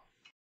sympa.